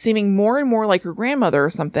was seeming more and more like her grandmother or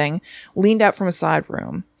something, leaned out from a side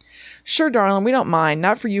room. "Sure, darling, we don't mind.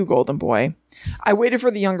 Not for you, Golden Boy." I waited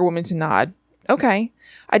for the younger woman to nod. "Okay."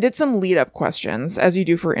 I did some lead-up questions, as you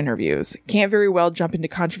do for interviews. Can't very well jump into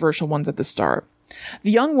controversial ones at the start.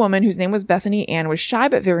 The young woman, whose name was Bethany Ann, was shy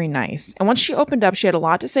but very nice, and once she opened up, she had a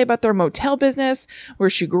lot to say about their motel business, where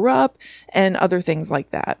she grew up, and other things like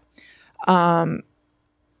that.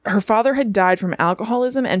 Her father had died from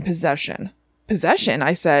alcoholism and possession. Possession,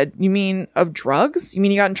 I said. You mean of drugs? You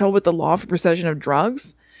mean you got in trouble with the law for possession of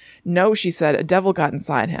drugs? No, she said. A devil got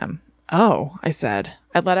inside him. Oh, I said.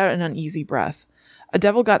 I let out an uneasy breath. A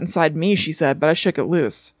devil got inside me, she said, but I shook it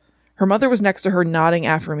loose. Her mother was next to her, nodding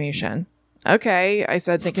affirmation. Okay, I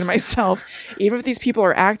said, thinking to myself, even if these people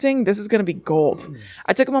are acting, this is going to be gold.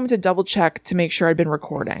 I took a moment to double check to make sure I'd been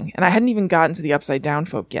recording, and I hadn't even gotten to the Upside Down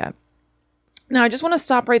folk yet. Now, I just want to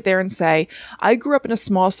stop right there and say, I grew up in a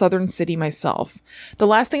small southern city myself. The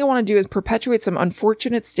last thing I want to do is perpetuate some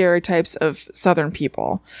unfortunate stereotypes of southern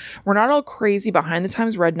people. We're not all crazy behind the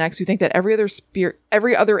times rednecks who think that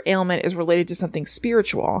every other ailment is related to something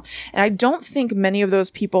spiritual. And I don't think many of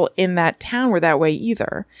those people in that town were that way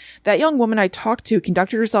either. That young woman I talked to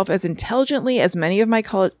conducted herself as intelligently as many of my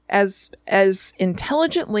college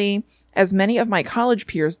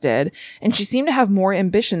peers did, and she seemed to have more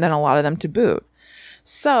ambition than a lot of them to boot.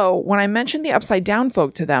 So, when I mentioned the Upside Down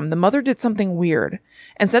folk to them, the mother did something weird.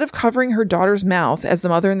 Instead of covering her daughter's mouth, as the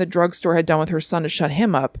mother in the drugstore had done with her son to shut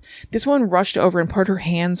him up, this woman rushed over and put her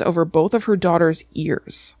hands over both of her daughter's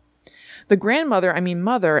ears. The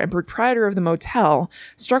mother and proprietor of the motel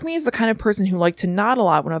struck me as the kind of person who liked to nod a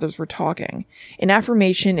lot when others were talking, in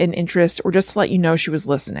affirmation, in interest, or just to let you know she was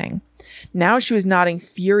listening. Now she was nodding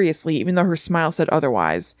furiously, even though her smile said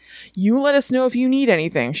otherwise. You let us know if you need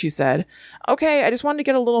anything, she said. Okay, I just wanted to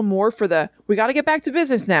get a little more for we gotta get back to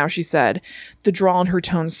business now, she said. The drawl in her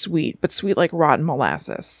tone sweet, but sweet like rotten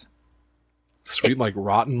molasses. Sweet like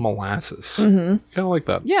rotten molasses. Mm-hmm. Kind of like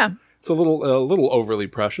that. Yeah. It's a little overly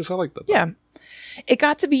precious. I like that. Yeah. It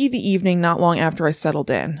got to be the evening not long after I settled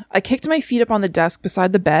in. I kicked my feet up on the desk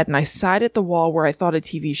beside the bed and I sighed at the wall where I thought a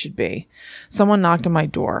TV should be. Someone knocked on my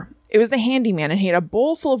door. It was the handyman, and he had a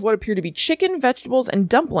bowl full of what appeared to be chicken, vegetables, and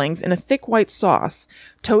dumplings in a thick white sauce,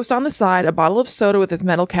 toast on the side, a bottle of soda with its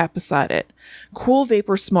metal cap beside it. Cool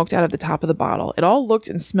vapor smoked out of the top of the bottle. It all looked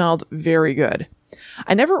and smelled very good.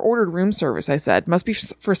 I never ordered room service, I said. Must be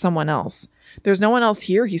for someone else. There's no one else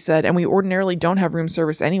here, he said, and we ordinarily don't have room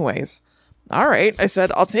service anyways. All right, I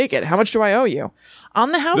said, I'll take it. How much do I owe you?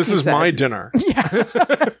 On the house, This is my dinner. Yeah.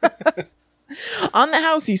 On the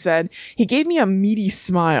house, he said. He gave me a meaty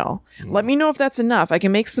smile. Let me know if that's enough. I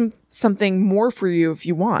can make something more for you if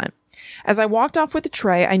you want. As I walked off with the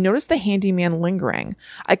tray, I noticed the handyman lingering.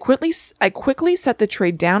 I quickly set the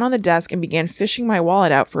tray down on the desk and began fishing my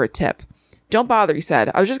wallet out for a tip. Don't bother, he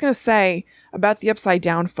said. I was just going to say about the Upside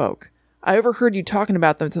Down folk. I overheard you talking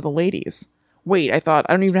about them to the ladies. Wait, I thought.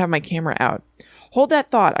 I don't even have my camera out. Hold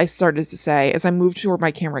that thought, I started to say as I moved toward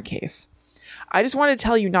my camera case. I just wanted to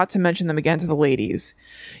tell you not to mention them again to the ladies.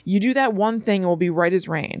 You do that one thing and we'll be right as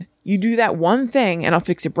rain. You do that one thing and I'll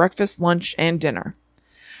fix you breakfast, lunch, and dinner.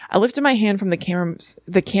 I lifted my hand from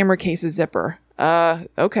the camera case's zipper.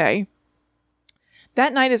 Okay.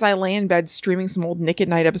 That night, as I lay in bed streaming some old Nick at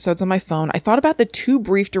Night episodes on my phone, I thought about the 2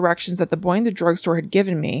 brief directions that the boy in the drugstore had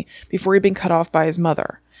given me before he'd been cut off by his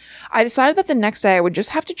mother. I decided that the next day I would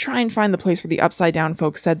just have to try and find the place where the Upside Down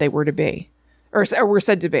folks said they were to be. Or were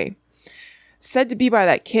said to be. Said to be by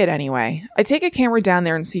that kid, anyway. I'd take a camera down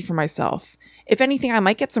there and see for myself. If anything, I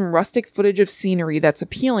might get some rustic footage of scenery that's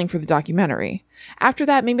appealing for the documentary. After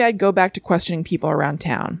that, maybe I'd go back to questioning people around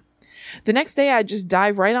town. The next day, I'd just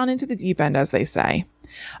dive right on into the deep end, as they say.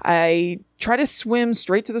 I try to swim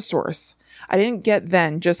straight to the source. I didn't get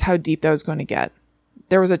then just how deep that was going to get.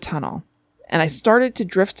 There was a tunnel, and I started to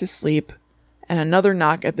drift to sleep, and another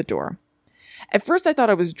knock at the door. At first, I thought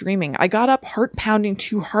I was dreaming. I got up, heart pounding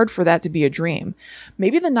too hard for that to be a dream.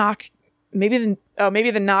 Maybe the knock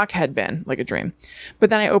had been like a dream. But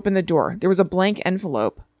then I opened the door. There was a blank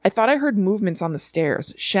envelope. I thought I heard movements on the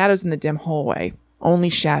stairs, shadows in the dim hallway. Only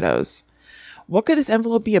shadows. What could this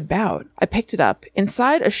envelope be about? I picked it up.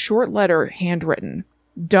 Inside, a short letter, handwritten.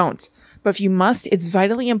 Don't. But if you must, it's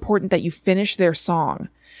vitally important that you finish their song.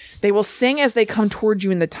 They will sing as they come toward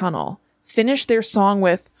you in the tunnel. Finish their song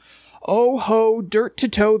with, "Oh ho, dirt to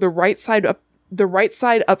toe, the right side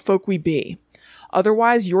up folk we be.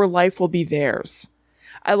 Otherwise, your life will be theirs."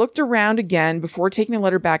 I looked around again before taking the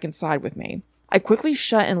letter back inside with me. I quickly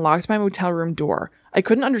shut and locked my motel room door. I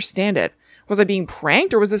couldn't understand it. Was I being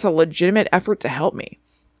pranked, or was this a legitimate effort to help me?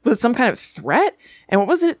 Was it some kind of threat? And what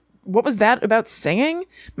was that about singing?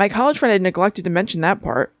 My college friend had neglected to mention that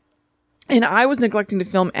part. And I was neglecting to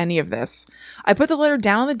film any of this. I put the letter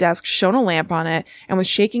down on the desk, shone a lamp on it, and with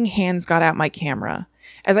shaking hands got out my camera.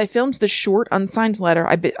 As I filmed the short, unsigned letter,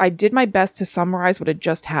 I did my best to summarize what had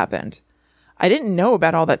just happened. I didn't know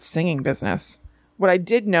about all that singing business. What I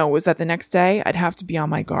did know was that the next day, I'd have to be on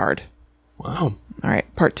my guard. Wow. All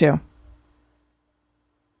right, part 2.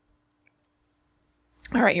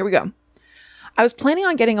 All right, here we go. I was planning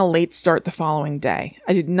on getting a late start the following day.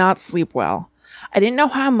 I did not sleep well. I didn't know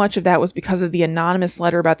how much of that was because of the anonymous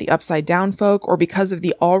letter about the Upside Down folk or because of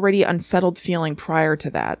the already unsettled feeling prior to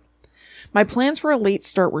that. My plans for a late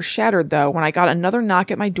start were shattered, though, when I got another knock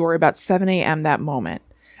at my door about 7 a.m. that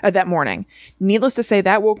morning. Needless to say,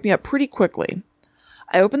 that woke me up pretty quickly.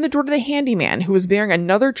 I opened the door to the handyman, who was bearing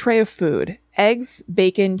another tray of food: eggs,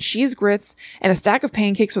 bacon, cheese grits, and a stack of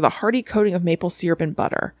pancakes with a hearty coating of maple syrup and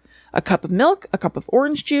butter. A cup of milk, a cup of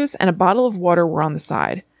orange juice, and a bottle of water were on the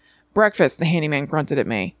side. "Breakfast," the handyman grunted at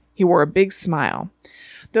me. He wore a big smile.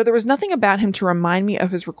 Though there was nothing about him to remind me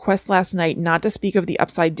of his request last night not to speak of the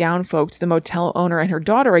Upside Down folk to the motel owner and her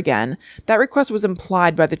daughter again, that request was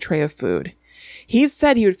implied by the tray of food. He'd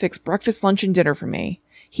said he would fix breakfast, lunch, and dinner for me.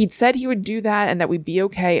 He'd said he would do that and that we'd be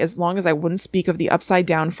okay as long as I wouldn't speak of the Upside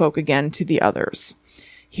Down folk again to the others.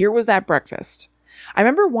 Here was that breakfast. I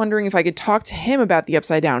remember wondering if I could talk to him about the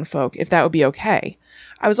Upside Down folk, if that would be okay.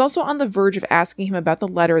 I was also on the verge of asking him about the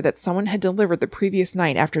letter that someone had delivered the previous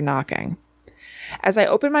night after knocking. As I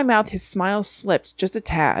opened my mouth, his smile slipped just a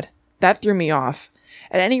tad. That threw me off.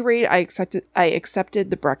 At any rate, I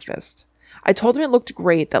accepted the breakfast. I told him it looked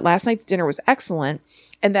great, that last night's dinner was excellent,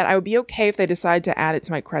 and that I would be okay if they decided to add it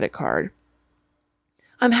to my credit card.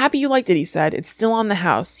 "I'm happy you liked it," he said. "It's still on the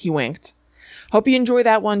house." He winked. "Hope you enjoy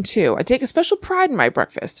that one too. I take a special pride in my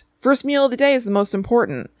breakfast. First meal of the day is the most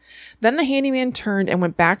important." Then the handyman turned and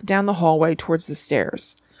went back down the hallway towards the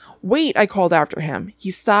stairs. "Wait," I called after him. He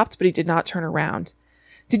stopped, but he did not turn around.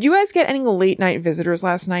 "Did you guys get any late-night visitors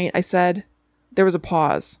last night?" I said. There was a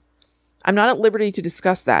pause. "I'm not at liberty to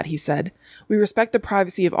discuss that," he said. "We respect the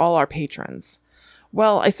privacy of all our patrons."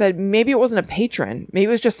 "Well," I said, "maybe it wasn't a patron. Maybe it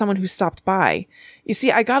was just someone who stopped by. You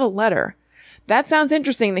see, I got a letter." "That sounds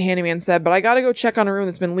interesting," the handyman said, "but I gotta go check on a room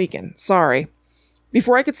that's been leaking. Sorry."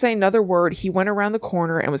 Before I could say another word, he went around the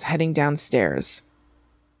corner and was heading downstairs.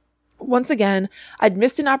 Once again, I'd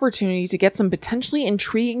missed an opportunity to get some potentially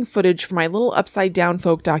intriguing footage for my little Upside Down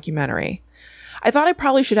folk documentary. I thought I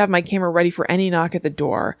probably should have my camera ready for any knock at the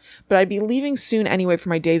door, but I'd be leaving soon anyway for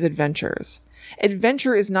my day's adventures.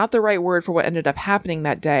 Adventure is not the right word for what ended up happening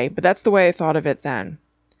that day, but that's the way I thought of it then.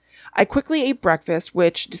 I quickly ate breakfast,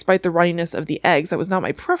 which, despite the runniness of the eggs that was not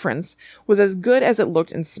my preference, was as good as it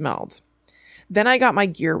looked and smelled. Then I got my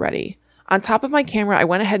gear ready. On top of my camera, I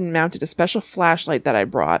went ahead and mounted a special flashlight that I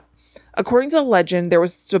brought. According to the legend, there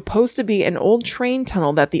was supposed to be an old train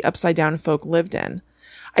tunnel that the Upside Down folk lived in.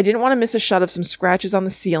 I didn't want to miss a shot of some scratches on the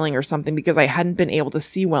ceiling or something because I hadn't been able to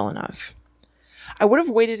see well enough. I would have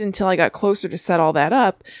waited until I got closer to set all that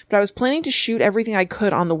up, but I was planning to shoot everything I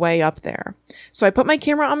could on the way up there. So I put my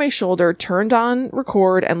camera on my shoulder, turned on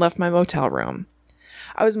record, and left my motel room.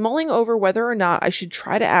 I was mulling over whether or not I should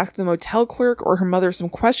try to ask the motel clerk or her mother some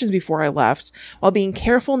questions before I left, while being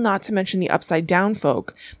careful not to mention the Upside Down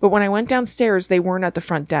folk, but when I went downstairs, they weren't at the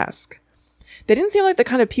front desk. They didn't seem like the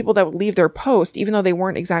kind of people that would leave their post, even though they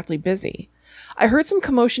weren't exactly busy. I heard some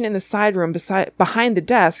commotion in the side room behind the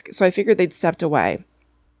desk, so I figured they'd stepped away.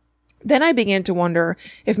 Then I began to wonder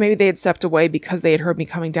if maybe they had stepped away because they had heard me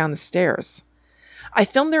coming down the stairs. I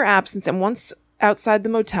filmed their absence, and once outside the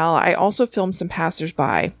motel, I also filmed some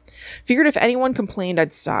passers-by. Figured if anyone complained,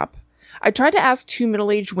 I'd stop. I tried to ask two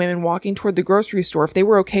middle-aged women walking toward the grocery store if they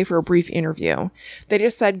were okay for a brief interview. They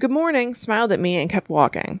just said, "Good morning," smiled at me, and kept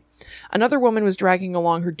walking. Another woman was dragging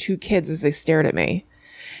along her two kids as they stared at me.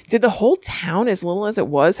 Did the whole town, as little as it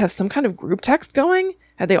was, have some kind of group text going?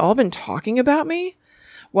 Had they all been talking about me?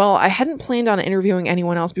 Well, I hadn't planned on interviewing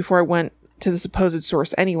anyone else before I went to the supposed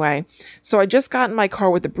source anyway, so I just got in my car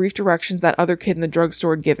with the brief directions that other kid in the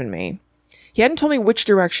drugstore had given me. He hadn't told me which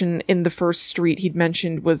direction in the first street he'd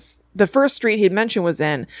mentioned was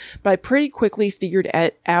in, but I pretty quickly figured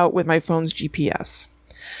it out with my phone's GPS.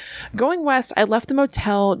 Going west, I left the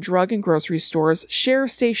motel, drug and grocery stores,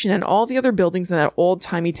 sheriff station, and all the other buildings in that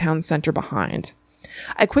old-timey town center behind.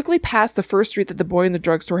 I quickly passed the first street that the boy in the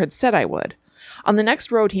drugstore had said I would. On the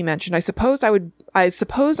next road he mentioned, I suppose I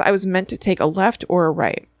was meant to take a left or a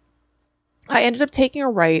right. I ended up taking a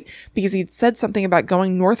right because he'd said something about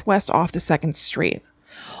going northwest off the 2nd Street.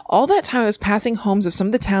 All that time I was passing homes of some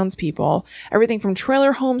of the townspeople, everything from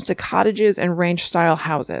trailer homes to cottages and ranch-style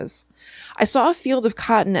houses. I saw a field of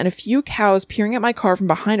cotton and a few cows peering at my car from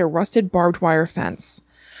behind a rusted barbed wire fence.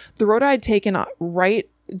 The road I'd taken a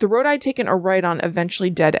right on eventually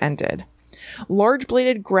dead-ended. Large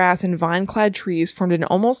bladed grass and vine-clad trees formed an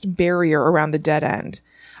almost barrier around the dead end.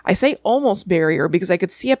 I say almost barrier because I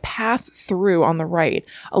could see a path through on the right,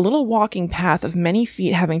 a little walking path of many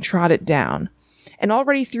feet having trod it down. And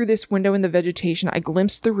already through this window in the vegetation, I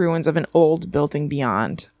glimpsed the ruins of an old building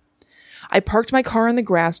beyond. I parked my car in the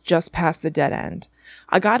grass just past the dead end.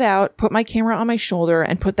 I got out, put my camera on my shoulder,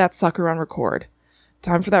 and put that sucker on record.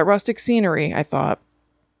 Time for that rustic scenery, I thought.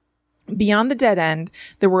 Beyond the dead end,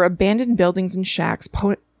 there were abandoned buildings and shacks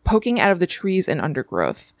poking out of the trees and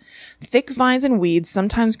undergrowth. Thick vines and weeds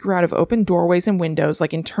sometimes grew out of open doorways and windows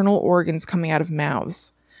like internal organs coming out of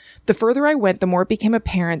mouths. The further I went, the more it became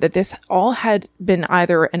apparent that this all had been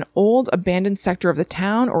either an old, abandoned sector of the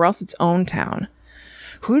town or else its own town.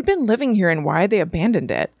 Who had been living here and why had they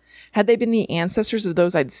abandoned it? Had they been the ancestors of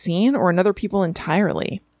those I'd seen or another people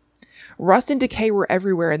entirely? Rust and decay were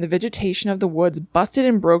everywhere, and the vegetation of the woods busted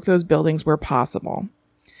and broke those buildings where possible.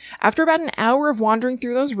 After about an hour of wandering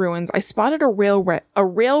through those ruins, I spotted a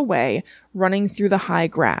railway running through the high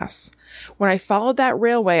grass. When I followed that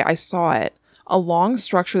railway, I saw it, a long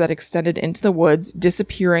structure that extended into the woods,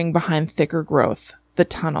 disappearing behind thicker growth, the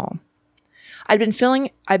tunnel. I'd been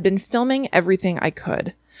filming everything I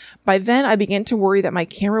could. By then, I began to worry that my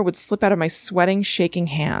camera would slip out of my sweating, shaking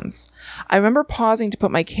hands. I remember pausing to put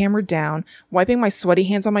my camera down, wiping my sweaty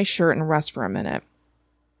hands on my shirt and rest for a minute.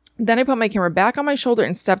 Then I put my camera back on my shoulder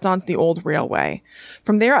and stepped onto the old railway.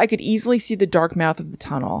 From there, I could easily see the dark mouth of the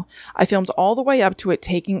tunnel. I filmed all the way up to it,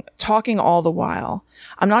 talking all the while.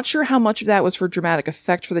 I'm not sure how much of that was for dramatic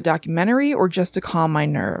effect for the documentary or just to calm my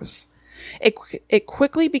nerves. It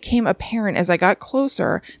quickly became apparent as I got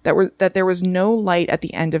closer that there was no light at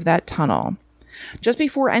the end of that tunnel. Just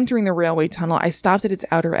before entering the railway tunnel, I stopped at its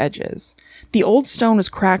outer edges. The old stone was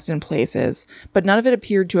cracked in places, but none of it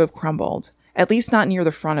appeared to have crumbled, at least not near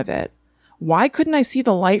the front of it. Why couldn't I see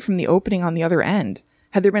the light from the opening on the other end?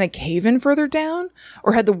 Had there been a cave-in further down?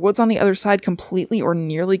 Or had the woods on the other side completely or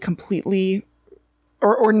nearly completely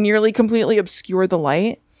obscured the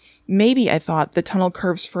light? Maybe, I thought, the tunnel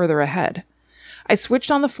curves further ahead. I switched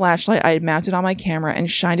on the flashlight I had mounted on my camera and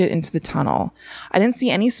shined it into the tunnel. I didn't see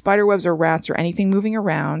any spiderwebs or rats or anything moving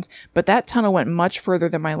around, but that tunnel went much further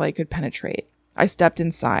than my light could penetrate. I stepped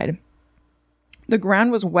inside. The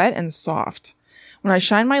ground was wet and soft. When I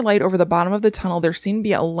shined my light over the bottom of the tunnel, there seemed to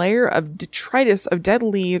be a layer of detritus of dead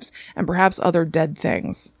leaves and perhaps other dead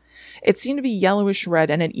things. It seemed to be yellowish red,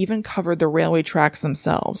 and it even covered the railway tracks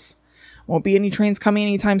themselves. Won't be any trains coming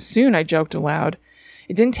anytime soon, I joked aloud.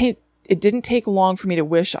 It didn't take long for me to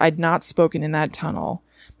wish I'd not spoken in that tunnel.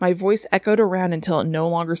 My voice echoed around until it no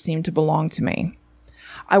longer seemed to belong to me.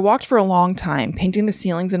 I walked for a long time, painting the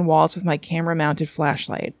ceilings and walls with my camera-mounted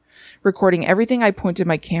flashlight, recording everything I pointed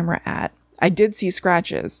my camera at. I did see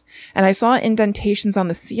scratches, and I saw indentations on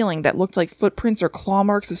the ceiling that looked like footprints or claw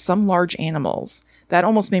marks of some large animals. That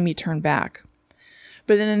almost made me turn back.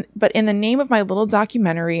 But in the name of my little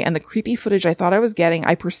documentary and the creepy footage I thought I was getting,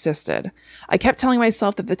 I persisted. I kept telling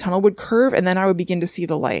myself that the tunnel would curve and then I would begin to see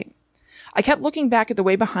the light. I kept looking back at the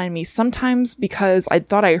way behind me, sometimes because I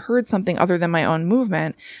thought I heard something other than my own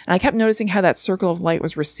movement, and I kept noticing how that circle of light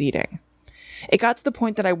was receding. It got to the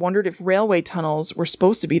point that I wondered if railway tunnels were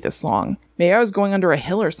supposed to be this long. Maybe I was going under a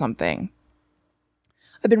hill or something.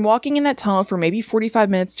 I'd been walking in that tunnel for maybe 45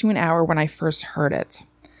 minutes to an hour when I first heard it.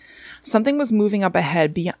 Something was moving up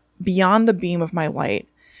ahead beyond the beam of my light.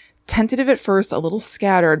 Tentative at first, a little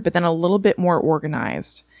scattered, but then a little bit more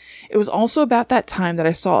organized. It was also about that time that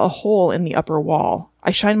I saw a hole in the upper wall. I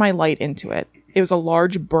shined my light into it. It was a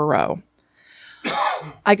large burrow.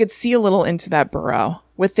 I could see a little into that burrow.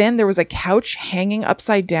 Within, there was a couch hanging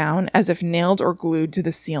upside down as if nailed or glued to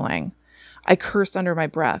the ceiling. I cursed under my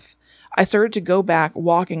breath. I started to go back,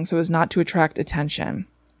 walking so as not to attract attention.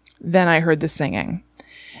 Then I heard the singing.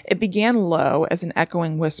 It began low as an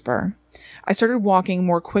echoing whisper. I started walking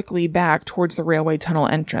more quickly back towards the railway tunnel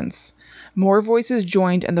entrance. More voices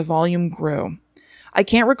joined and the volume grew. I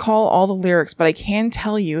can't recall all the lyrics, but I can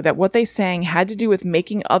tell you that what they sang had to do with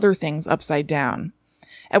making other things upside down.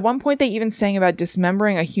 At one point, they even sang about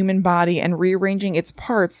dismembering a human body and rearranging its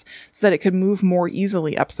parts so that it could move more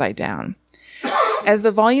easily upside down. As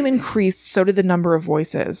the volume increased, so did the number of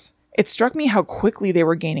voices. It struck me how quickly they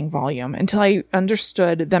were gaining volume until I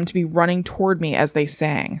understood them to be running toward me as they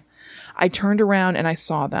sang. I turned around and I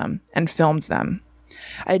saw them and filmed them.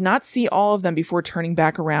 I did not see all of them before turning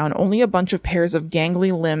back around, only a bunch of pairs of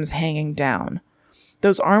gangly limbs hanging down.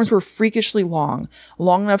 Those arms were freakishly long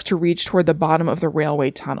enough to reach toward the bottom of the railway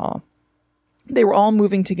tunnel. They were all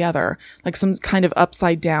moving together, like some kind of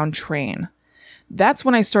upside-down train. That's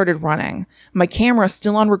when I started running. My camera,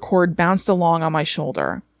 still on record, bounced along on my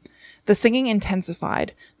shoulder. The singing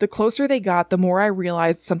intensified. The closer they got, the more I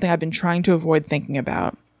realized something I've been trying to avoid thinking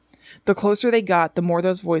about. The closer they got, the more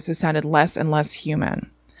those voices sounded less and less human.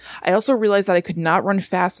 I also realized that I could not run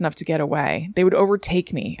fast enough to get away. They would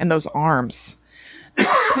overtake me, and those arms.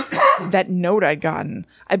 that note I'd gotten.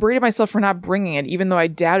 I berated myself for not bringing it, even though I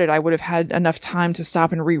doubted I would have had enough time to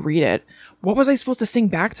stop and reread it. What was I supposed to sing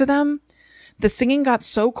back to them? The singing got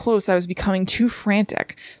so close that I was becoming too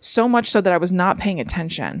frantic, so much so that I was not paying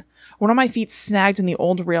attention. One of my feet snagged in the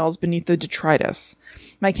old rails beneath the detritus.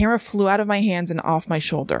 My camera flew out of my hands and off my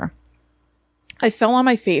shoulder. I fell on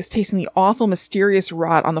my face, tasting the awful, mysterious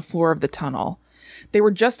rot on the floor of the tunnel. They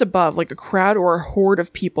were just above, like a crowd or a horde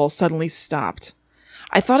of people suddenly stopped.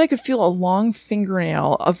 I thought I could feel a long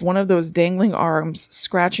fingernail of one of those dangling arms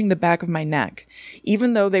scratching the back of my neck,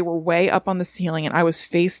 even though they were way up on the ceiling and I was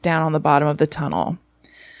face down on the bottom of the tunnel.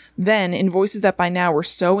 Then, in voices that by now were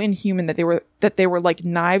so inhuman that they were like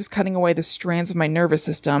knives cutting away the strands of my nervous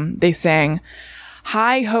system, they sang,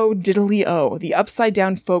 "Hi ho diddly o, the upside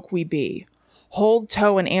down folk we be. Hold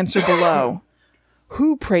toe and answer below.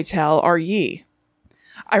 Who, pray tell, are ye?"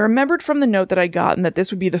 I remembered from the note that I'd gotten that this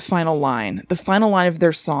would be the final line of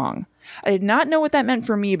their song. I did not know what that meant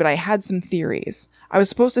for me, but I had some theories. I was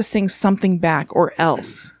supposed to sing something back or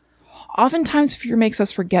else. Oftentimes fear makes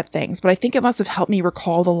us forget things, but I think it must have helped me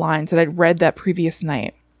recall the lines that I'd read that previous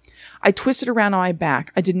night. I twisted around on my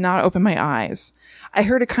back. I did not open my eyes. I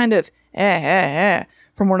heard a kind of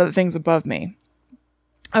from one of the things above me.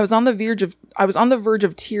 I was on the verge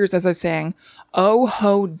of tears as I sang, "Oh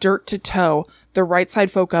ho, dirt to toe, the right side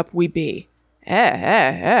folk up we be."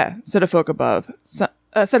 Said a folk above.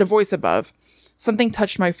 Said a voice above. Something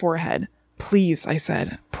touched my forehead. "Please," I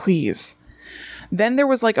said, "please." Then there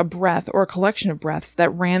was like a breath or a collection of breaths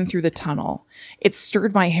that ran through the tunnel. It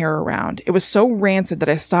stirred my hair around. It was so rancid that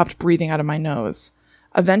I stopped breathing out of my nose.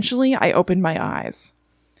 Eventually, I opened my eyes.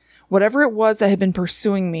 Whatever it was that had been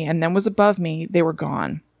pursuing me and then was above me, they were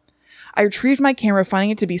gone. I retrieved my camera, finding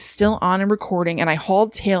it to be still on and recording, and I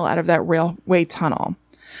hauled tail out of that railway tunnel.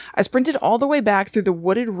 I sprinted all the way back through the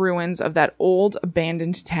wooded ruins of that old,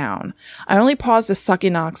 abandoned town. I only paused to suck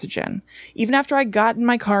in oxygen. Even after I got in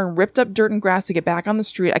my car and ripped up dirt and grass to get back on the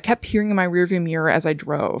street, I kept peering in my rearview mirror as I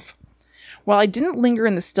drove. While I didn't linger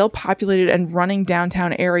in the still populated and running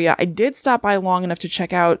downtown area, I did stop by long enough to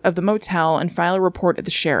check out of the motel and file a report at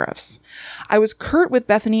the sheriff's. I was curt with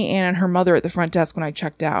Bethany Ann and her mother at the front desk when I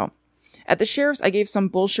checked out. At the sheriff's, I gave some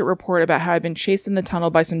bullshit report about how I'd been chased in the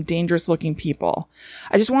tunnel by some dangerous-looking people.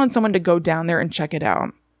 I just wanted someone to go down there and check it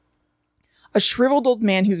out. A shriveled old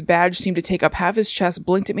man whose badge seemed to take up half his chest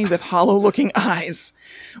blinked at me with hollow-looking eyes.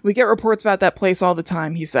 "We get reports about that place all the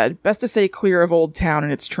time," he said. "Best to stay clear of Old Town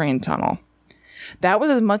and its train tunnel." That was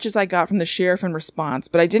as much as I got from the sheriff in response,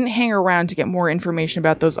 but I didn't hang around to get more information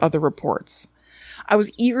about those other reports. I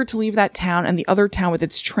was eager to leave that town and the other town with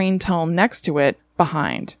its train tunnel next to it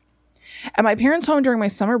behind. At my parents' home during my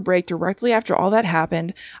summer break, directly after all that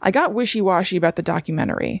happened, I got wishy-washy about the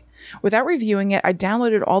documentary. Without reviewing it, I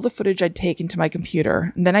downloaded all the footage I'd taken to my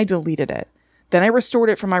computer, and then I deleted it. Then I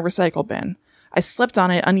restored it from my recycle bin. I slept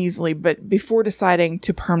on it uneasily, but before deciding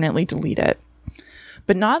to permanently delete it.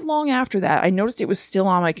 But not long after that, I noticed it was still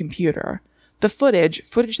on my computer. The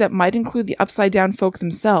footage that might include the upside down folk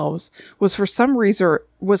themselves, was for some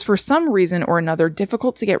reason or another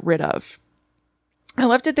difficult to get rid of. I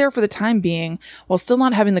left it there for the time being, while still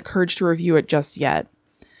not having the courage to review it just yet.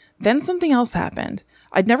 Then something else happened.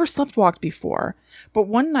 I'd never sleptwalked before, but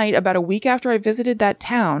one night, about a week after I visited that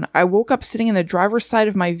town, I woke up sitting in the driver's side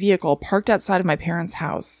of my vehicle parked outside of my parents'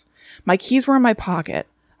 house. My keys were in my pocket.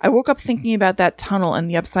 I woke up thinking about that tunnel and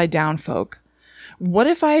the upside down folk. What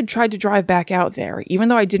if I had tried to drive back out there, even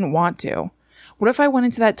though I didn't want to? What if I went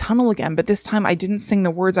into that tunnel again, but this time I didn't sing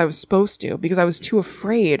the words I was supposed to, because I was too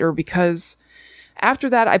afraid, or because... After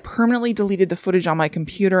that, I permanently deleted the footage on my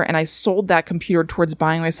computer, and I sold that computer towards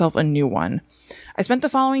buying myself a new one. I spent the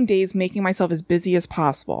following days making myself as busy as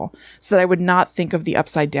possible, so that I would not think of the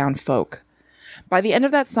upside down folk. By the end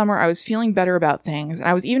of that summer, I was feeling better about things, and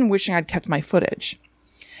I was even wishing I'd kept my footage.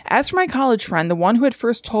 As for my college friend, the one who had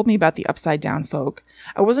first told me about the upside down folk,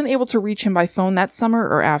 I wasn't able to reach him by phone that summer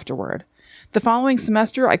or afterward. The following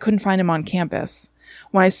semester, I couldn't find him on campus.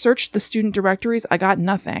 When I searched the student directories, I got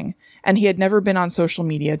nothing, and he had never been on social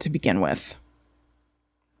media to begin with.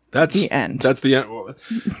 That's the end. That's the end.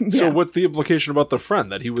 So Yeah. what's the implication about the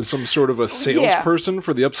friend? That he was some sort of a salesperson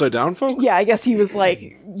for the upside down folk? Yeah, I guess he was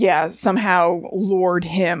somehow lured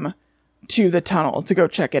him to the tunnel to go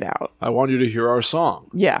check it out. I want you to hear our song.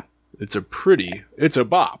 Yeah. It's a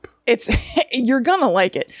bop. You're gonna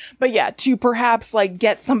like it. But yeah, to perhaps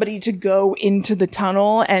get somebody to go into the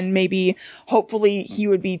tunnel and maybe hopefully he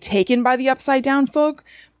would be taken by the upside down folk,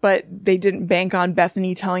 but they didn't bank on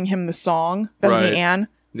Bethany telling him the song, Bethany Right. Ann,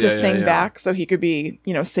 to Yeah, sing yeah. back so he could be,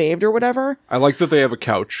 saved or whatever. I like that they have a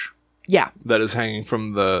couch. Yeah. that is hanging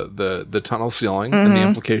from the tunnel ceiling, and the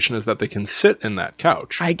implication is that they can sit in that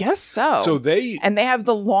couch. I guess so. So they have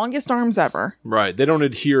the longest arms ever. right, they don't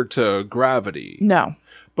adhere to gravity. No.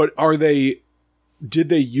 But did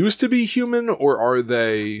they used to be human, or are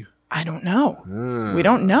they? I don't know. We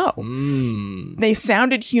don't know. Mm. They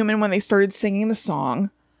sounded human when they started singing the song.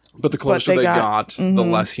 But the closer they they got- got, the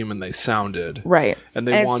less human they sounded. Right. And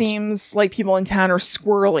it seems like people in town are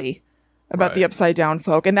squirrely about the upside down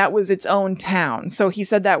folk, and that was its own town. So he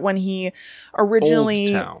said that when he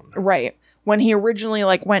originally Old town. right. When he originally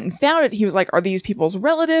like went and found it, he was like, are these people's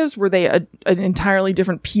relatives? Were they an entirely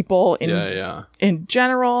different people in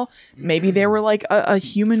general? Maybe they were like a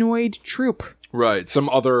humanoid troop. Right. Some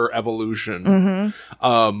other evolution.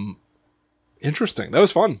 Mm-hmm. Interesting. That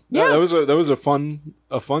was fun. Yeah. That was a fun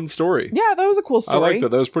story. Yeah, that was a cool story. I like that.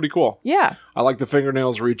 That was pretty cool. Yeah. I like the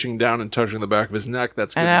fingernails reaching down and touching the back of his neck.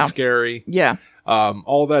 That's good know. and scary. Yeah.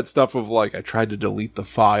 All that stuff of like, I tried to delete the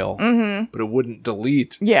file, but it wouldn't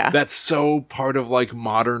delete. Yeah. That's so part of like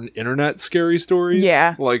modern internet scary stories.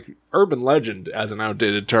 Yeah. Like urban legend as an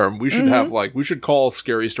outdated term. We should have like, we should call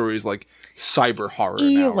scary stories like cyber horror.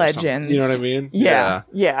 E-legends. You know what I mean? Yeah.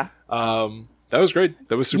 Yeah. That was great.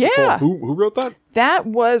 That was super Yeah. cool. Who wrote that? That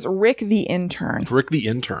was Rick the Intern. Rick the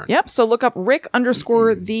Intern. Yep. So look up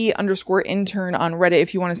Rick_the_intern on Reddit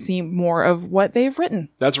if you want to see more of what they've written.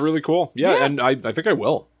 That's really cool. Yeah, Yeah. and I think I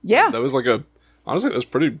will. Yeah. That was like honestly, that was a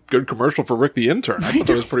pretty good commercial for Rick the Intern. I thought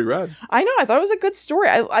that was pretty rad. I know. I thought it was a good story.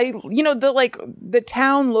 The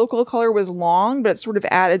town local color was long, but it sort of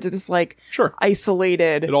added to this like Sure.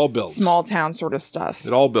 isolated, It all builds. small town sort of stuff.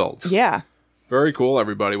 It all builds. Yeah. Very cool,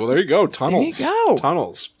 everybody. Well, there you go. Tunnels. There you go.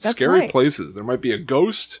 Tunnels. That's Scary right. places. There might be a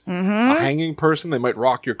ghost, a hanging person. They might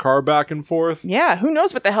rock your car back and forth. Yeah. Who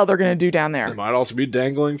knows what the hell they're going to do down They there? might also be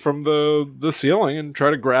dangling from the ceiling and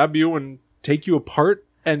try to grab you and take you apart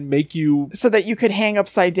and make you So that you could hang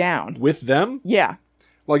upside down. with them. Yeah.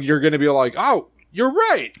 Like you're going to be like, oh, you're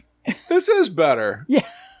right. This is better. Yeah.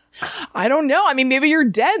 I don't know. I mean, maybe you're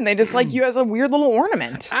dead and they just like you as a weird little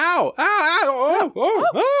ornament. Ow. Ow. Ow.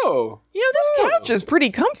 Oh. You know, this couch is pretty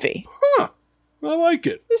comfy. Huh. I like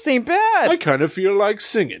it. This ain't I bad. kind of feel like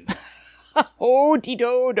singing. Oh, do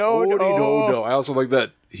do do. Oh. I also like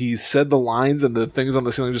that he said the lines and the things on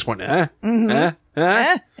the ceiling just went,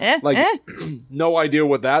 like, no idea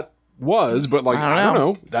what that was, but like, I don't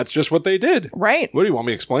know. That's just what they did. Right. What do you want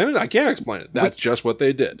me to explain it? I can't explain it. That's just what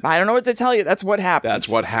they did. I don't know what to tell you. That's what happened. That's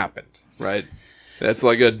what happened, right? That's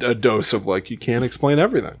like a dose of like, you can't explain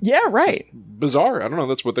everything. Yeah, right. Bizarre. I don't know.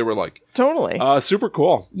 That's what they were like. Totally. Super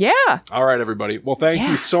cool. Yeah. All right, everybody. Well, thank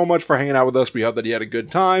you so much for hanging out with us. We hope that you had a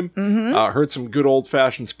good time. Heard some good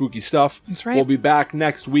old-fashioned spooky stuff. That's right. We'll be back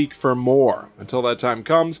next week for more. Until that time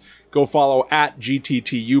comes, go follow at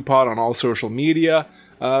GTTUpod on all social media.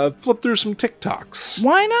 Flip through some TikToks.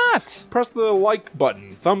 Why not? Press the like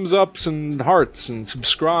button, thumbs ups and hearts, and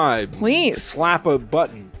subscribe. Please. Slap a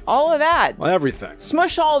button. All of that. Everything.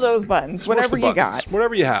 Smush all those buttons. Smush Whatever the you buttons. got.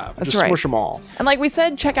 Whatever you have. That's Just right. smush them all. And like we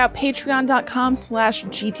said, check out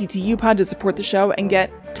patreon.com/GTTUpod to support the show and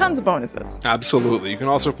get tons of bonuses. Absolutely. You can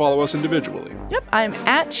also follow us individually. Yep. I'm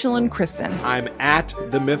at Chillin' Kristen. I'm at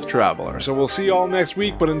The Myth Traveler. So we'll see you all next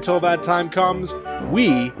week, but until that time comes,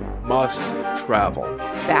 we must travel.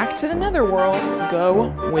 Back to the netherworld. Go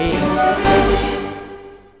wing.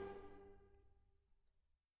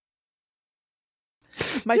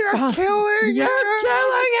 You're killing You're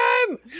killing him!